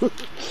up.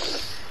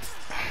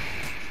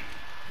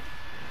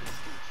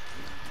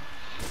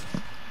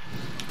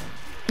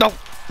 No.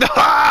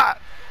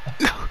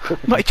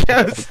 My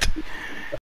chest.